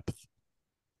depth.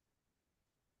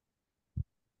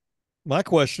 My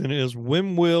question is,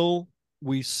 when will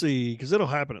we see, because it'll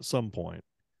happen at some point,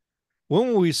 when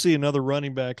will we see another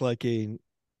running back like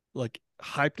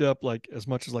hyped up like as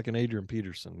much as like an Adrian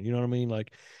Peterson? You know what I mean?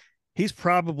 Like, he's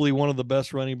probably one of the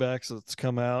best running backs that's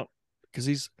come out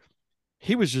because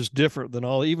he was just different than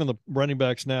even the running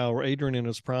backs now. Where Adrian in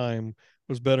his prime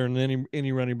was better than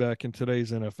any running back in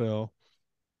today's NFL.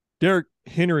 Derrick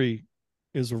Henry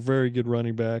is a very good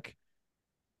running back,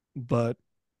 but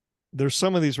there's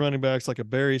some of these running backs like a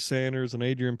Barry Sanders and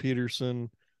Adrian Peterson,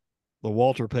 the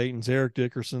Walter Paytons, Eric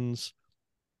Dickersons.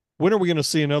 When are we going to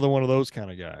see another one of those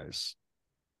kind of guys?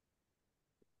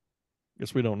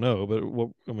 Guess we don't know, but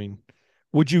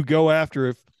would you go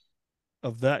after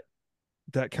that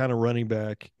kind of running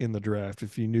back in the draft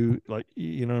if you knew, like,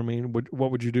 you know what I mean?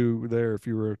 What would you do there if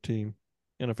you were a team,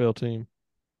 NFL team?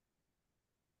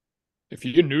 If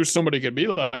you knew somebody could be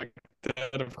like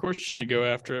that, of course you go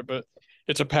after it. But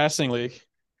it's a passing league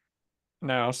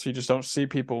now, so you just don't see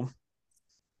people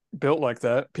built like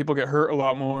that. People get hurt a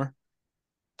lot more.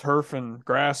 Turf and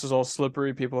grass is all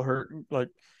slippery. People hurt. Like,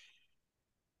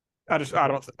 I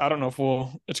don't know if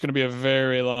it's going to be a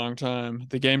very long time.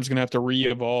 The game's going to have to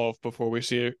re-evolve before we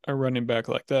see a running back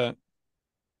like that.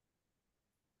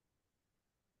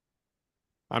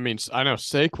 I mean, I know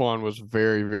Saquon was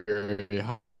very, very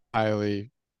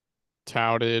highly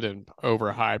touted and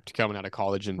overhyped coming out of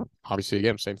college, and obviously,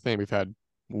 again, same thing. We've had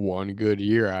 1 good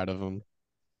year out of him.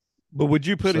 But would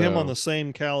you put him on the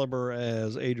same caliber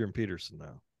as Adrian Peterson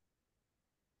now?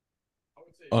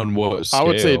 On what scale? I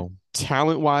would say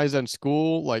talent-wise in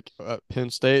school, like Penn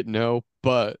State, no.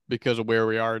 But because of where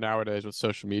we are nowadays with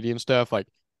social media and stuff, like,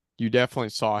 you definitely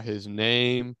saw his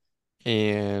name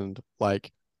and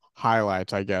like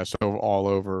highlights, I guess, all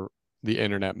over the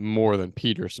internet more than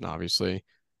Peterson, obviously.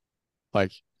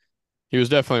 Like he was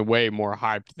definitely way more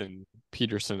hyped than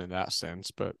Peterson in that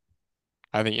sense, but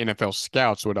I think NFL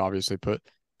scouts would obviously put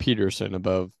Peterson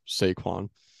above Saquon.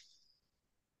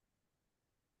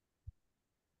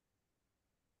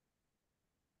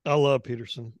 I love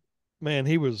Peterson. Man,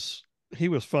 he was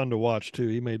fun to watch too.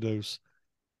 He made those.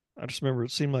 I just remember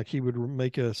it seemed like he would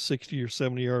make a 60 or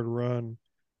 70-yard run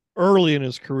early in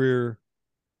his career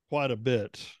quite a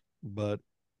bit, but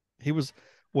he was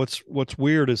what's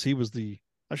weird is he was the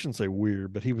I shouldn't say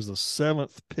weird, but he was the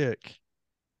seventh pick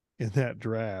in that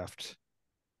draft.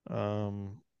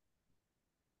 Um,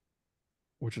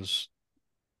 which is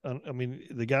I mean,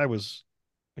 the guy was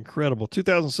incredible.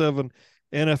 2007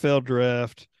 NFL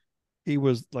draft. He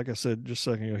was, like I said just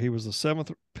a second ago, he was the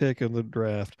seventh pick in the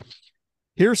draft.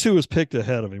 Here's who was picked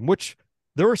ahead of him, which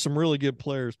there were some really good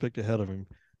players picked ahead of him.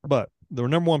 But the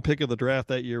number one pick of the draft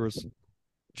that year was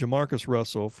Jamarcus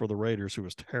Russell for the Raiders, who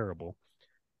was terrible.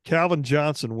 Calvin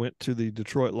Johnson went to the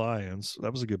Detroit Lions.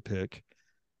 That was a good pick.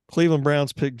 Cleveland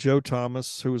Browns picked Joe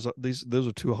Thomas, who was those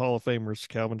are two Hall of Famers,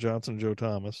 Calvin Johnson and Joe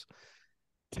Thomas.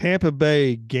 Tampa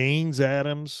Bay Gaines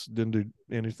Adams didn't do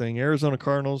anything. Arizona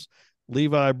Cardinals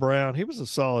Levi Brown. He was a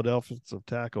solid offensive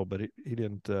tackle, but he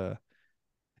didn't.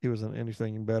 He wasn't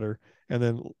anything better. And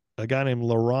then a guy named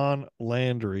LaRon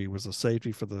Landry was a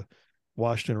safety for the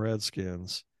Washington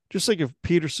Redskins. Just think if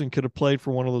Peterson could have played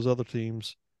for one of those other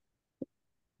teams.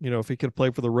 You know, if he could have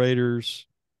played for the Raiders,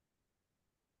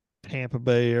 Tampa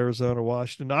Bay, Arizona,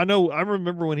 Washington. I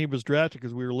remember when he was drafted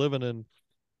because we were living in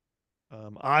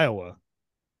Iowa,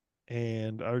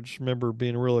 and I just remember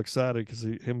being real excited because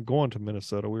him going to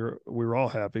Minnesota. We were all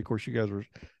happy. Of course, you guys were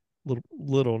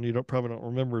little, and you probably don't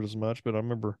remember it as much, but I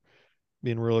remember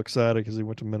being real excited because he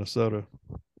went to Minnesota.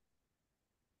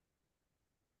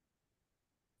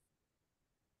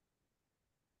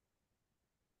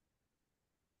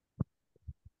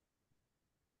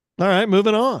 All right,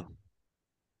 moving on.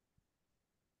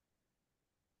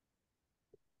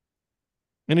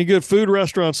 Any good food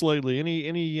restaurants lately?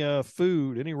 Any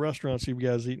food? Any restaurants you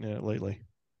guys eaten at lately?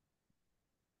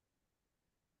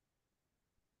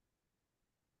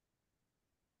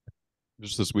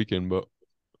 Just this weekend, but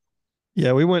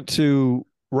Yeah, we went to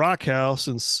Rock House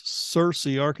in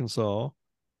Searcy, Arkansas.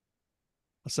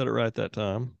 I said it right that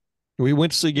time. We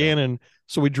went to see yeah, Gannon.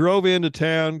 So we drove into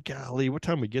town. Golly, what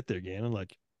time we get there, Gannon?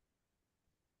 Like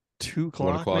 2 o'clock,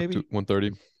 1 o'clock to maybe?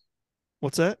 1:30.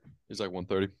 What's that? It's like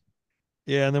 1:30.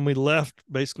 Yeah, and then we left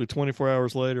basically 24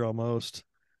 hours later almost.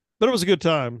 But it was a good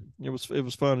time. It was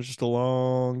fun. It's just a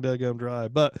long daggum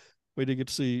drive. But we did get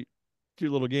to see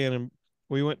cute little Gannon.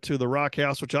 We went to the Rock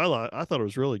House, which I thought it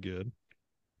was really good.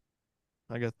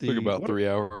 I got Took the about 3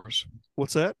 hours.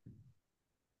 what's that?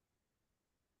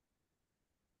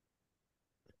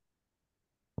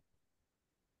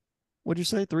 What'd you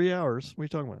say? 3 hours? What are you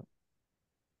talking about?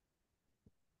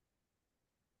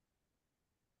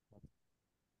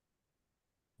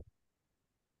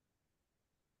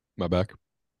 My back.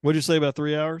 What'd you say about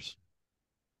 3 hours?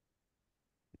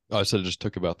 I said it just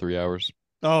took about 3 hours.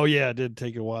 Oh yeah, it did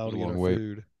take a It while was to a get our long wait.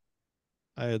 food.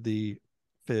 I had the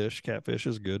fish, catfish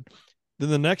is good. Then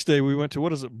the next day we went to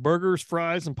what is it? Burgers,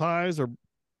 fries, and pies, or I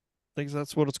think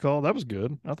that's what it's called. That was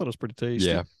good. I thought it was pretty tasty.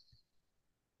 Yeah,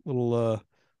 Little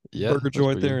yeah, burger that's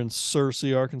joint pretty there in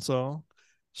Searcy, Arkansas.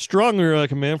 Strongly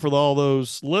recommend for all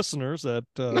those listeners that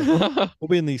good. we'll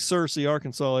be in the Searcy,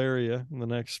 Arkansas area in the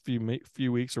next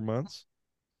few weeks or months.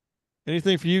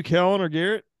 Anything for you, Kellen or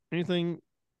Garrett? Anything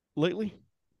lately?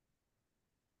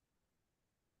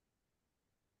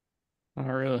 Not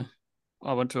really.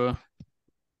 I went to a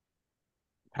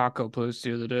taco place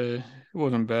the other day. It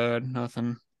wasn't bad.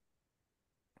 Nothing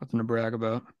to brag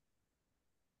about.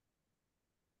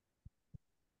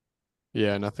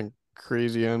 Yeah, nothing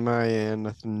crazy on my end,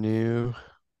 nothing new.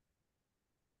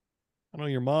 I know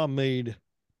your mom made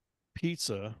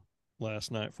pizza last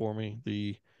night for me.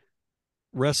 The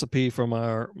recipe from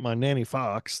my nanny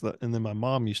Fox, and then my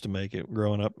mom used to make it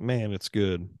growing up. Man, it's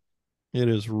good. It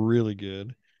is really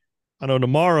good. I know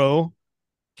tomorrow,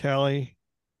 Callie,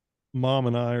 mom,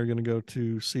 and I are going to go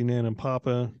to see Nan and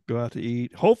Papa, go out to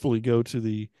eat. Hopefully, go to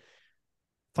the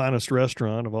finest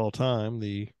restaurant of all time,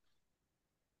 the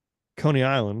Coney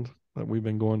Island that we've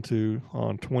been going to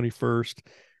on 21st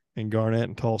in Garnett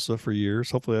and Tulsa for years.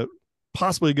 Hopefully,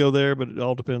 possibly go there, but it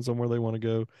all depends on where they want to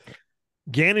go.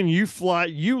 Gannon, you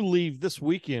leave this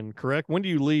weekend, correct? When do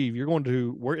you leave? You're going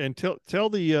to where? And tell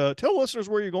listeners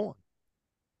where you're going.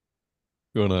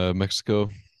 Going to Mexico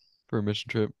for a mission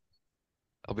trip.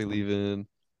 I'll be leaving.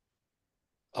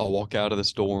 I'll walk out of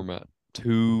this dorm at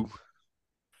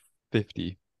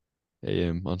 2:50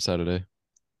 a.m. on Saturday.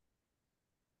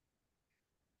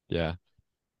 Yeah.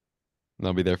 And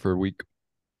I'll be there for a week.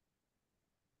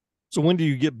 So when do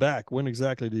you get back? When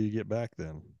exactly do you get back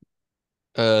then?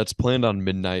 It's planned on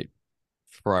midnight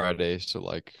Friday, so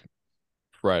like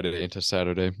Friday into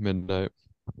Saturday midnight.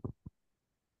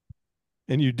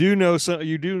 And you do know some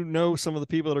of the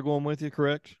people that are going with you,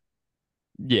 correct?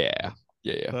 Yeah.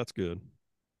 Yeah. That's good.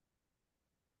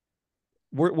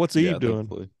 What's Yeah, Eve doing?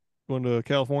 thankfully. Going to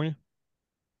California?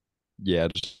 Yeah,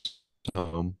 just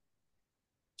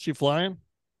She flying?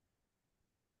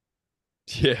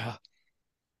 yeah.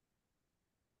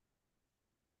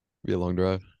 Be a long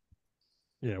drive.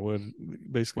 Yeah, would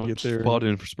basically get What's there. Paul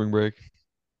doing for spring break?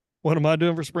 What am I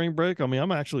doing for spring break? I mean,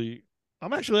 I'm actually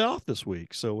off this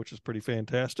week, so which is pretty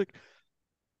fantastic.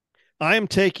 I am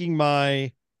taking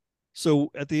my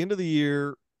so at the end of the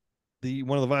year, the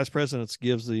one of the vice presidents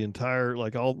gives the entire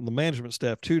like all the management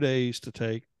staff 2 days to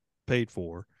take paid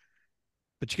for,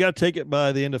 but you got to take it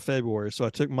by the end of February. So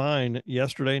I took mine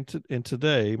yesterday and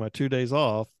today, my 2 days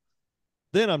off.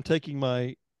 Then I'm taking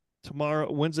my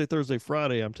tomorrow, Wednesday, Thursday,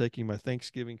 Friday. I'm taking my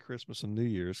Thanksgiving, Christmas, and New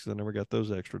Year's because I never got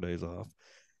those extra days off.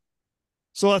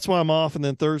 So that's why I'm off. And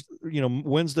then Thursday,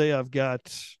 Wednesday, I've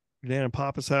got Dan and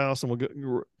Papa's house,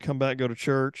 and come back, go to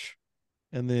church.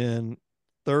 And then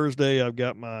Thursday, I've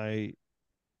got my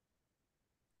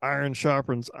iron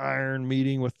sharpens iron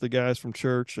meeting with the guys from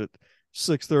church at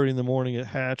 6:30 in the morning at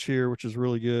Hatch here, which is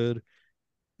really good.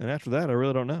 And after that, I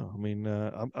really don't know. I mean,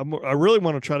 I really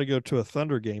want to try to go to a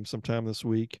Thunder game sometime this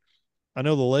week. I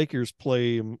know the Lakers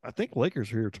play. I think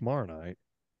Lakers are here tomorrow night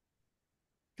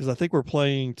because I think we're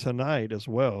playing tonight as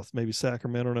well. Maybe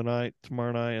Sacramento tonight,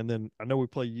 tomorrow night, and then I know we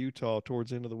play Utah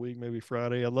towards the end of the week, maybe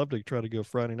Friday. I'd love to try to go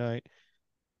Friday night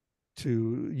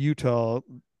to Utah,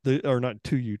 or not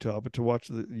to Utah, but to watch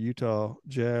the Utah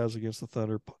Jazz against the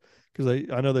Thunder because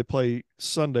I know they play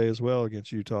Sunday as well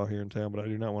against Utah here in town, but I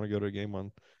do not want to go to a game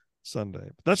on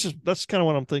Sunday. But that's kind of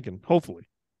what I'm thinking. Hopefully,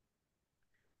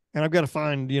 and I've got to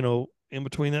find in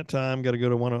between that time, got to go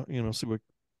to one of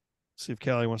see if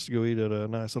Callie wants to go eat at a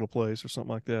nice little place or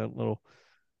something like that, little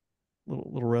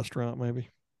restaurant maybe.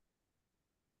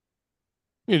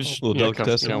 You just Little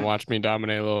delicatessen. watch me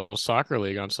dominate a little soccer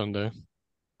league on Sunday.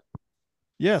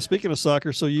 Yeah, speaking of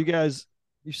soccer, so you guys,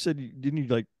 you said didn't you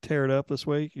like tear it up this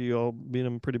week? You all beat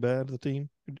them pretty bad, the team.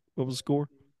 What was the score?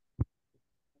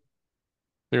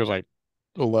 It was like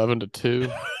 11-2.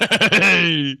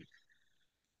 Hey,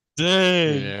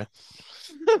 dang. Yeah.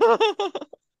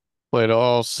 Played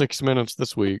all 6 minutes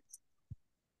this week.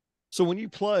 So when you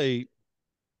play,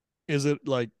 is it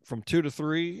like from 2 to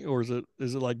 3, or is it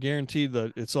like guaranteed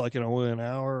that it's like in only an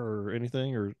hour or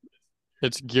anything, or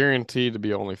It's guaranteed to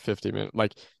be only 50 minutes.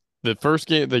 Like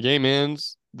the game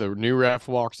ends, the new ref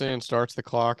walks in, starts the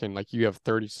clock, and like you have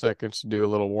 30 seconds to do a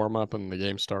little warm up, and the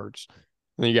game starts.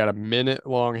 And then you got a minute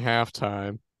long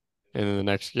halftime, and then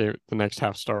the next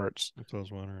half starts. that's what I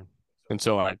was wondering. And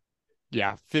so, like,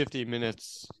 yeah, 50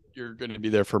 minutes, you're going to be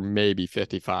there for maybe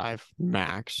 55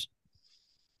 max.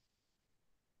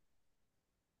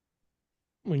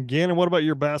 I mean, Gannon, what about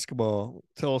your basketball?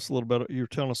 Tell us a little bit. You were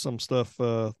telling us some stuff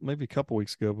maybe a couple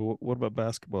weeks ago, but what about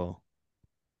basketball?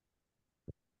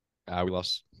 We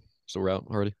lost, so we're out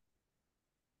already.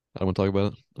 I don't want to talk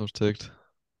about it. I was ticked.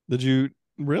 Did you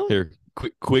really? Here,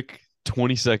 quick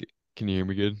 20-second. Can you hear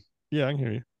me good? Yeah, I can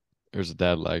hear you. There's a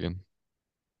dad lagging.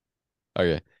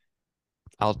 Okay.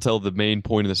 I'll tell the main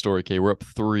point of the story. Okay, we're up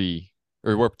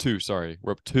 2, sorry.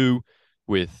 We're up 2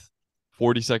 with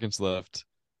 40 seconds left.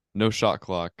 No shot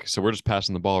clock. So we're just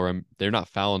passing the ball around. They're not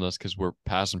fouling us because we're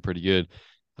passing pretty good.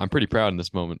 I'm pretty proud in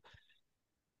this moment.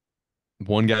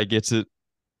 One guy gets it,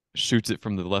 shoots it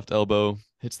from the left elbow,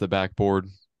 hits the backboard.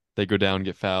 They go down,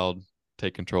 get fouled,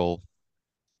 take control.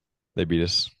 They beat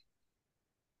us.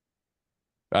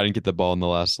 I didn't get the ball in the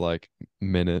last like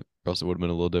minute, or else it would have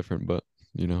been a little different, but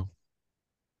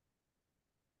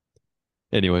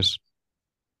Anyways.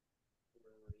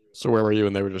 So where were you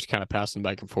when they were just kind of passing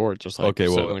back and forth, just like Okay,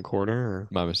 sitting well, in the corner? Or?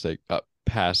 My mistake.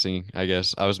 Passing, I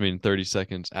guess. I was meaning 30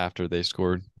 seconds after they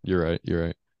scored. You're right.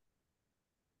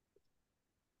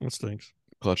 That stinks.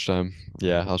 Clutch time.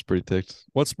 Yeah, I was pretty ticked.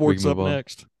 What sport's up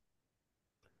next?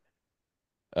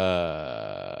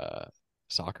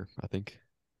 Soccer, I think.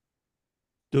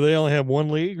 Do they only have one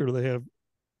league, or do they have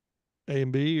A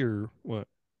and B, or what?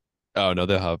 Oh no,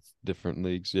 they'll have different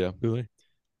leagues. Yeah, Do they?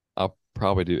 I'll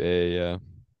probably do A. Yeah,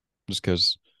 just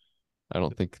because I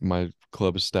don't think my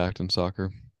club is stacked in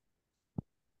soccer,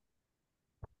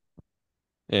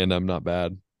 and I'm not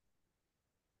bad.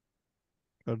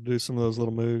 Got to do some of those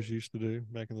little moves you used to do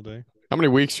back in the day. How many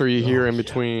weeks are you here Oh, in yeah.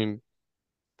 between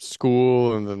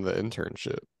school and then the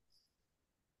internship?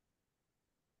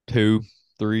 2,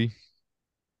 3.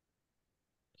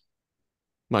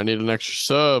 Might need an extra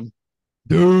sub.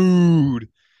 Dude.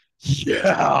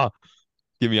 Yeah.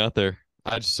 Get me out there.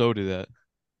 I'd so do that.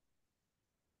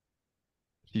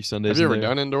 A few Have Sundays you in ever there.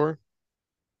 done indoor?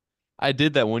 I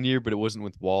did that one year, but it wasn't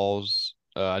with walls.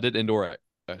 I did indoor at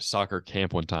a soccer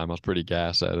camp one time. I was pretty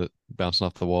gassed at it, bouncing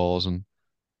off the walls and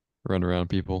running around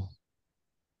people.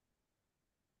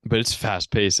 But it's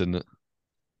fast paced and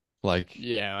like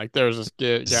Yeah, like there was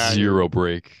this guy zero who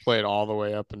break. played all the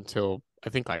way up until I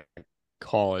think like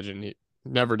college, and he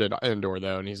never did indoor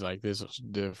though. And he's like, "This is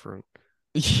different."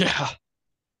 Yeah.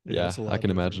 Yeah, Yeah, it's a I lot can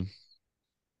different. imagine.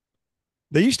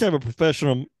 They used to have a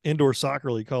professional indoor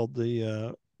soccer league called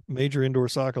the Major Indoor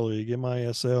Soccer League,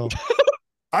 MISL.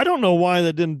 I don't know why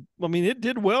that didn't. I mean, it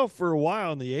did well for a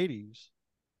while in the '80s.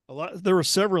 There were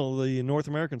several of the North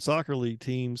American Soccer League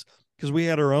teams because we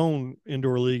had our own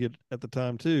indoor league at the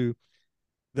time too.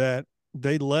 That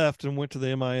they left and went to the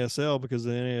MISL because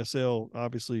the NASL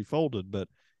obviously folded. But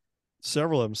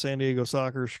several of them, San Diego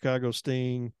Soccer, Chicago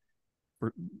Sting,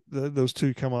 those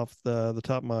two come off the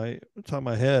top of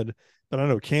my head. But I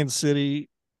know Kansas City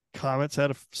Comets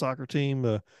had a soccer team.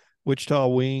 The Wichita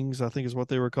Wings, I think, is what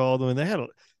they were called. I mean, they had.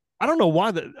 I don't know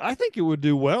why that. I think it would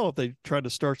do well if they tried to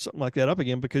start something like that up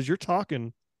again because you're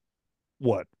talking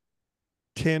what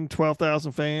 10,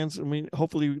 12,000 fans. I mean,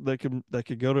 hopefully they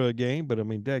could go to a game, but I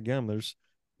mean, dadgum, there's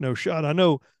no shot. I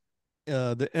know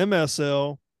the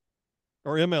MSL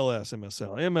or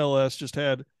MLS just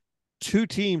had two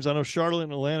teams. I know Charlotte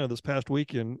and Atlanta this past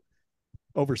weekend,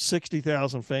 over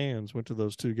 60,000 fans went to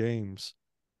those two games.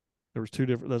 There was two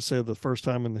different, let's say the first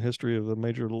time in the history of the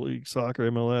Major League Soccer,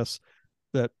 MLS,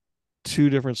 that two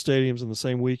different stadiums in the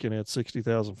same weekend had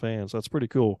 60,000 fans. That's pretty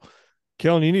cool.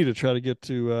 Kellen, you need to try to get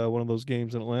to one of those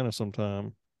games in Atlanta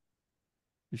sometime.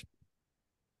 Is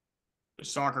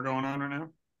soccer going on right now?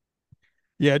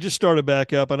 Yeah, it just started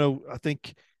back up. I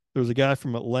think there was a guy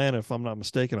from Atlanta, if I'm not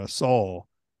mistaken, I saw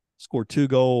scored two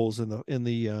goals in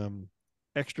the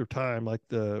extra time, like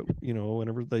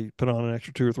whenever they put on an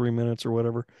extra 2 or 3 minutes or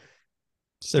whatever.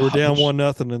 They were down Stoppage.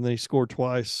 1-0 and they scored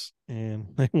twice and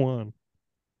they won.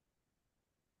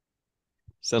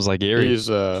 Sounds like Gary. He's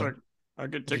It's like I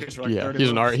get tickets for like yeah, 30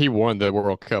 bucks. he won the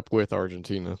World Cup with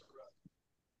Argentina.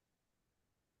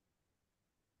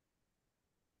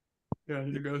 Yeah, I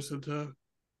need to go sometime.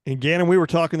 And Gannon, we were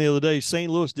talking the other day.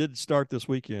 St. Louis did start this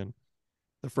weekend.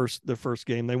 The first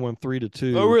game they won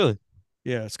 3-2. Oh, really?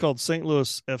 Yeah, it's called St.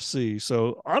 Louis FC.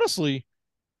 So honestly,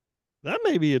 that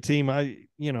may be a team I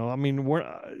mean,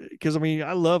 because I mean,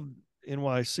 I love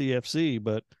NYCFC,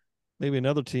 but maybe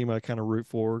another team I kind of root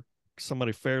for,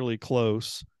 somebody fairly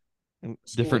close, and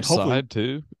Different hopefully, side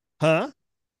too. huh?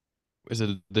 Is it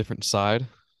a different side?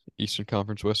 Eastern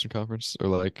Conference, Western Conference, or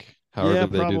like however Yeah,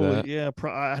 did they do probably. that? Yeah,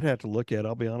 I'd have to look at it.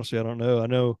 I'll be honest with you, I don't know. I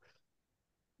know,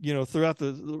 throughout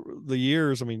the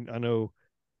years, I mean, I know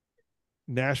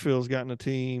Nashville's gotten a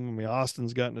team. I mean,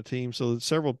 Austin's gotten a team. So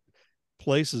several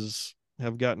places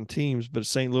have gotten teams, but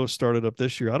St. Louis started up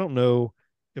this year. I don't know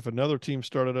if another team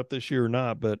started up this year or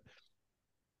not, but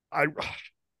I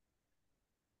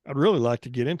I'd really like to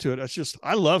get into it. It's just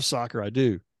I love soccer. I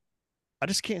do. I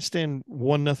just can't stand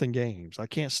 1-0 games. I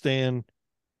can't stand,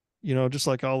 just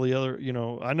like all the other,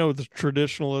 I know the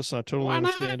traditionalists, I totally Why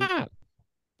understand it, not?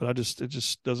 but it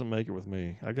just doesn't make it with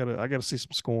me. I gotta see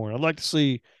some scoring. I'd like to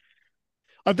see.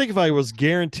 I think if I was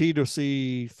guaranteed to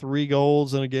see 3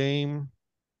 goals in a game,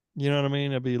 you know what I mean?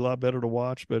 It'd be a lot better to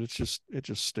watch, but it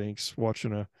just stinks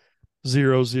watching a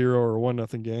 0-0 or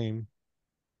 1-0 game.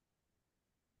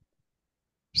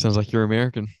 Sounds like you're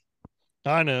American.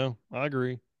 I know. I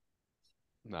agree.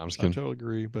 No, I'm just I kidding. totally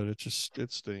agree, but it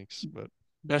stinks. But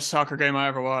Best soccer game I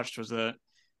ever watched was that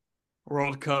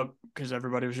World Cup because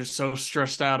everybody was just so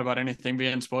stressed out about anything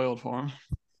being spoiled for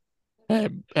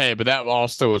them. Hey, but that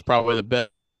also was probably the best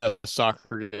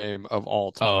soccer game of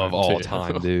all Of time, all too.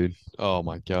 time, dude. Oh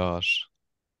my gosh.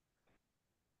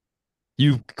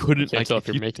 You I couldn't can't like tell if if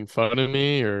you're you making fun of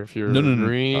me or if no you're no no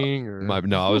agreeing or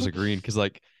no I was agreeing because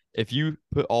like if you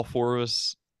put all four of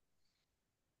us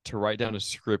to write down a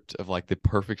script of like the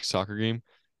perfect soccer game,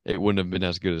 it wouldn't have been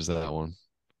as good as that one.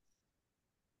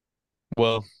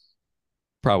 Well,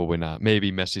 probably not.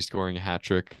 Maybe Messi scoring a hat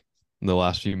trick in the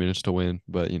last few minutes to win,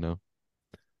 but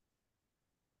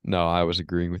no, I was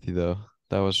agreeing with you though.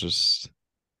 That was just it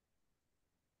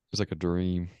was like a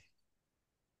dream.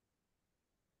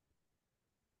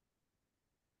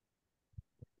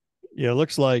 yeah, it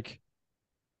looks like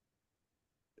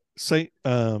St.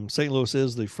 Louis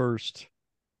is the first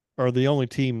are the only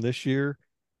team this year.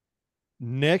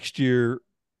 Next year,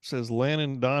 says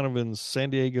Landon Donovan's San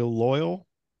Diego Loyal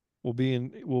will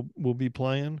be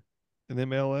playing in the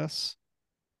MLS.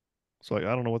 So I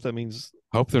don't know what that means.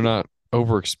 Hope they're not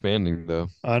overexpanding though.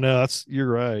 I know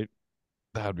you're right.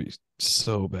 That'd be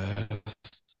so bad.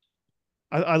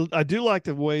 I do like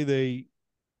the way they,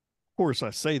 of course,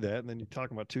 I say that, and then you're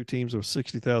talking about two teams with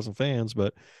 60,000 fans,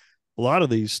 but a lot of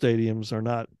these stadiums are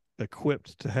not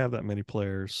equipped to have that many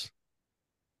players.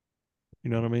 You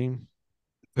know what I mean?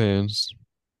 Fans.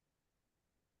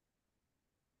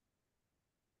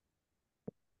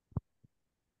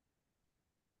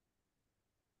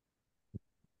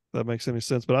 That makes any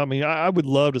sense. But I mean, I would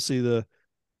love to see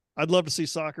I'd love to see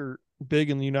soccer big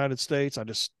in the United States.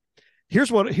 Here's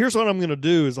what I'm going to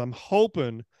do is I'm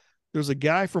hoping there's a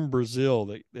guy from Brazil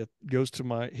that goes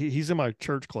to he's in my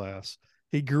church class.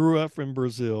 He grew up in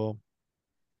Brazil.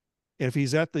 And if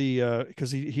he's at the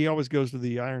because he always goes to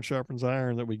the Iron Sharpens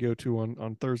Iron that we go to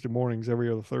on Thursday mornings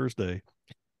every other Thursday.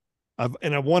 I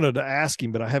wanted to ask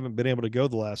him, but I haven't been able to go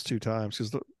the last two times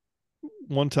because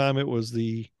one time it was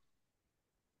the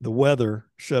weather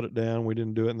shut it down. We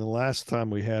didn't do it. And the last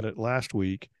time we had it last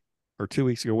week or 2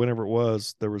 weeks ago, whenever it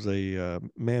was, there was a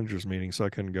manager's meeting, so I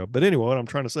couldn't go. But anyway, what I'm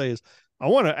trying to say is I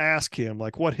want to ask him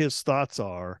like what his thoughts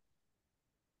are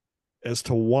as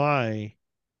to why,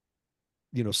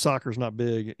 soccer's not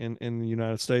big in the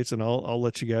United States. And I'll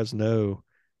let you guys know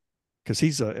because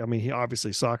he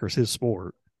obviously soccer's his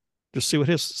sport. Just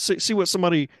see what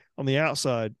somebody on the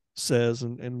outside says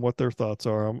and what their thoughts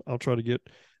are. I'll try to get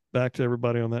back to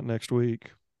everybody on that next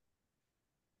week.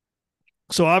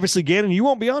 So obviously, Gannon, you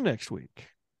won't be on next week.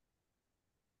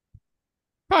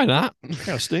 Probably not.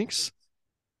 Kind of stinks.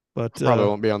 But Probably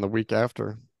won't be on the week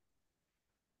after.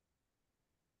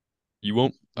 You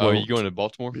won't? Oh, you going to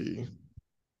Baltimore?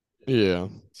 Yeah.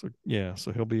 So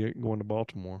he'll be going to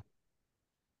Baltimore.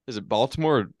 Is it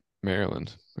Baltimore or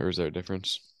Maryland? Or is there a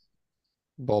difference?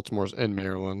 Baltimore's in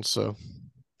Maryland, so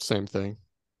same thing.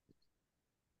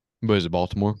 But is it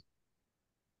Baltimore?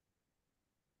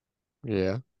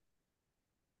 Yeah.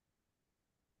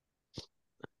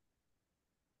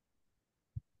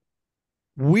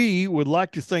 We would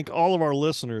like to thank all of our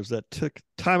listeners that took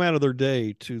time out of their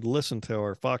day to listen to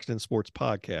our Fox 10 Sports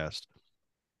podcast.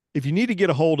 If you need to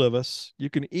get a hold of us, you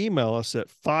can email us at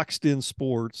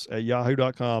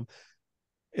foxdensports@yahoo.com.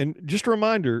 And just a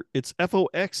reminder, it's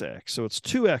FOXX, so it's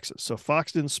two X's. So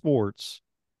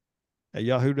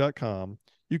foxdensports@yahoo.com.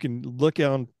 You can look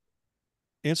on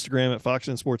Instagram at Fox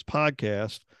 10 Sports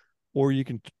Podcast, or you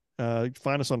can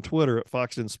find us on Twitter at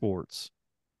Fox 10 Sports.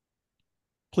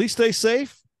 Please stay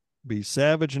safe, be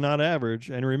savage, not average,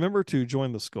 and remember to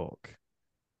join the skulk.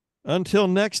 Until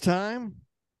next time,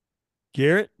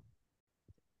 Garrett.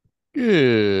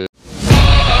 Good.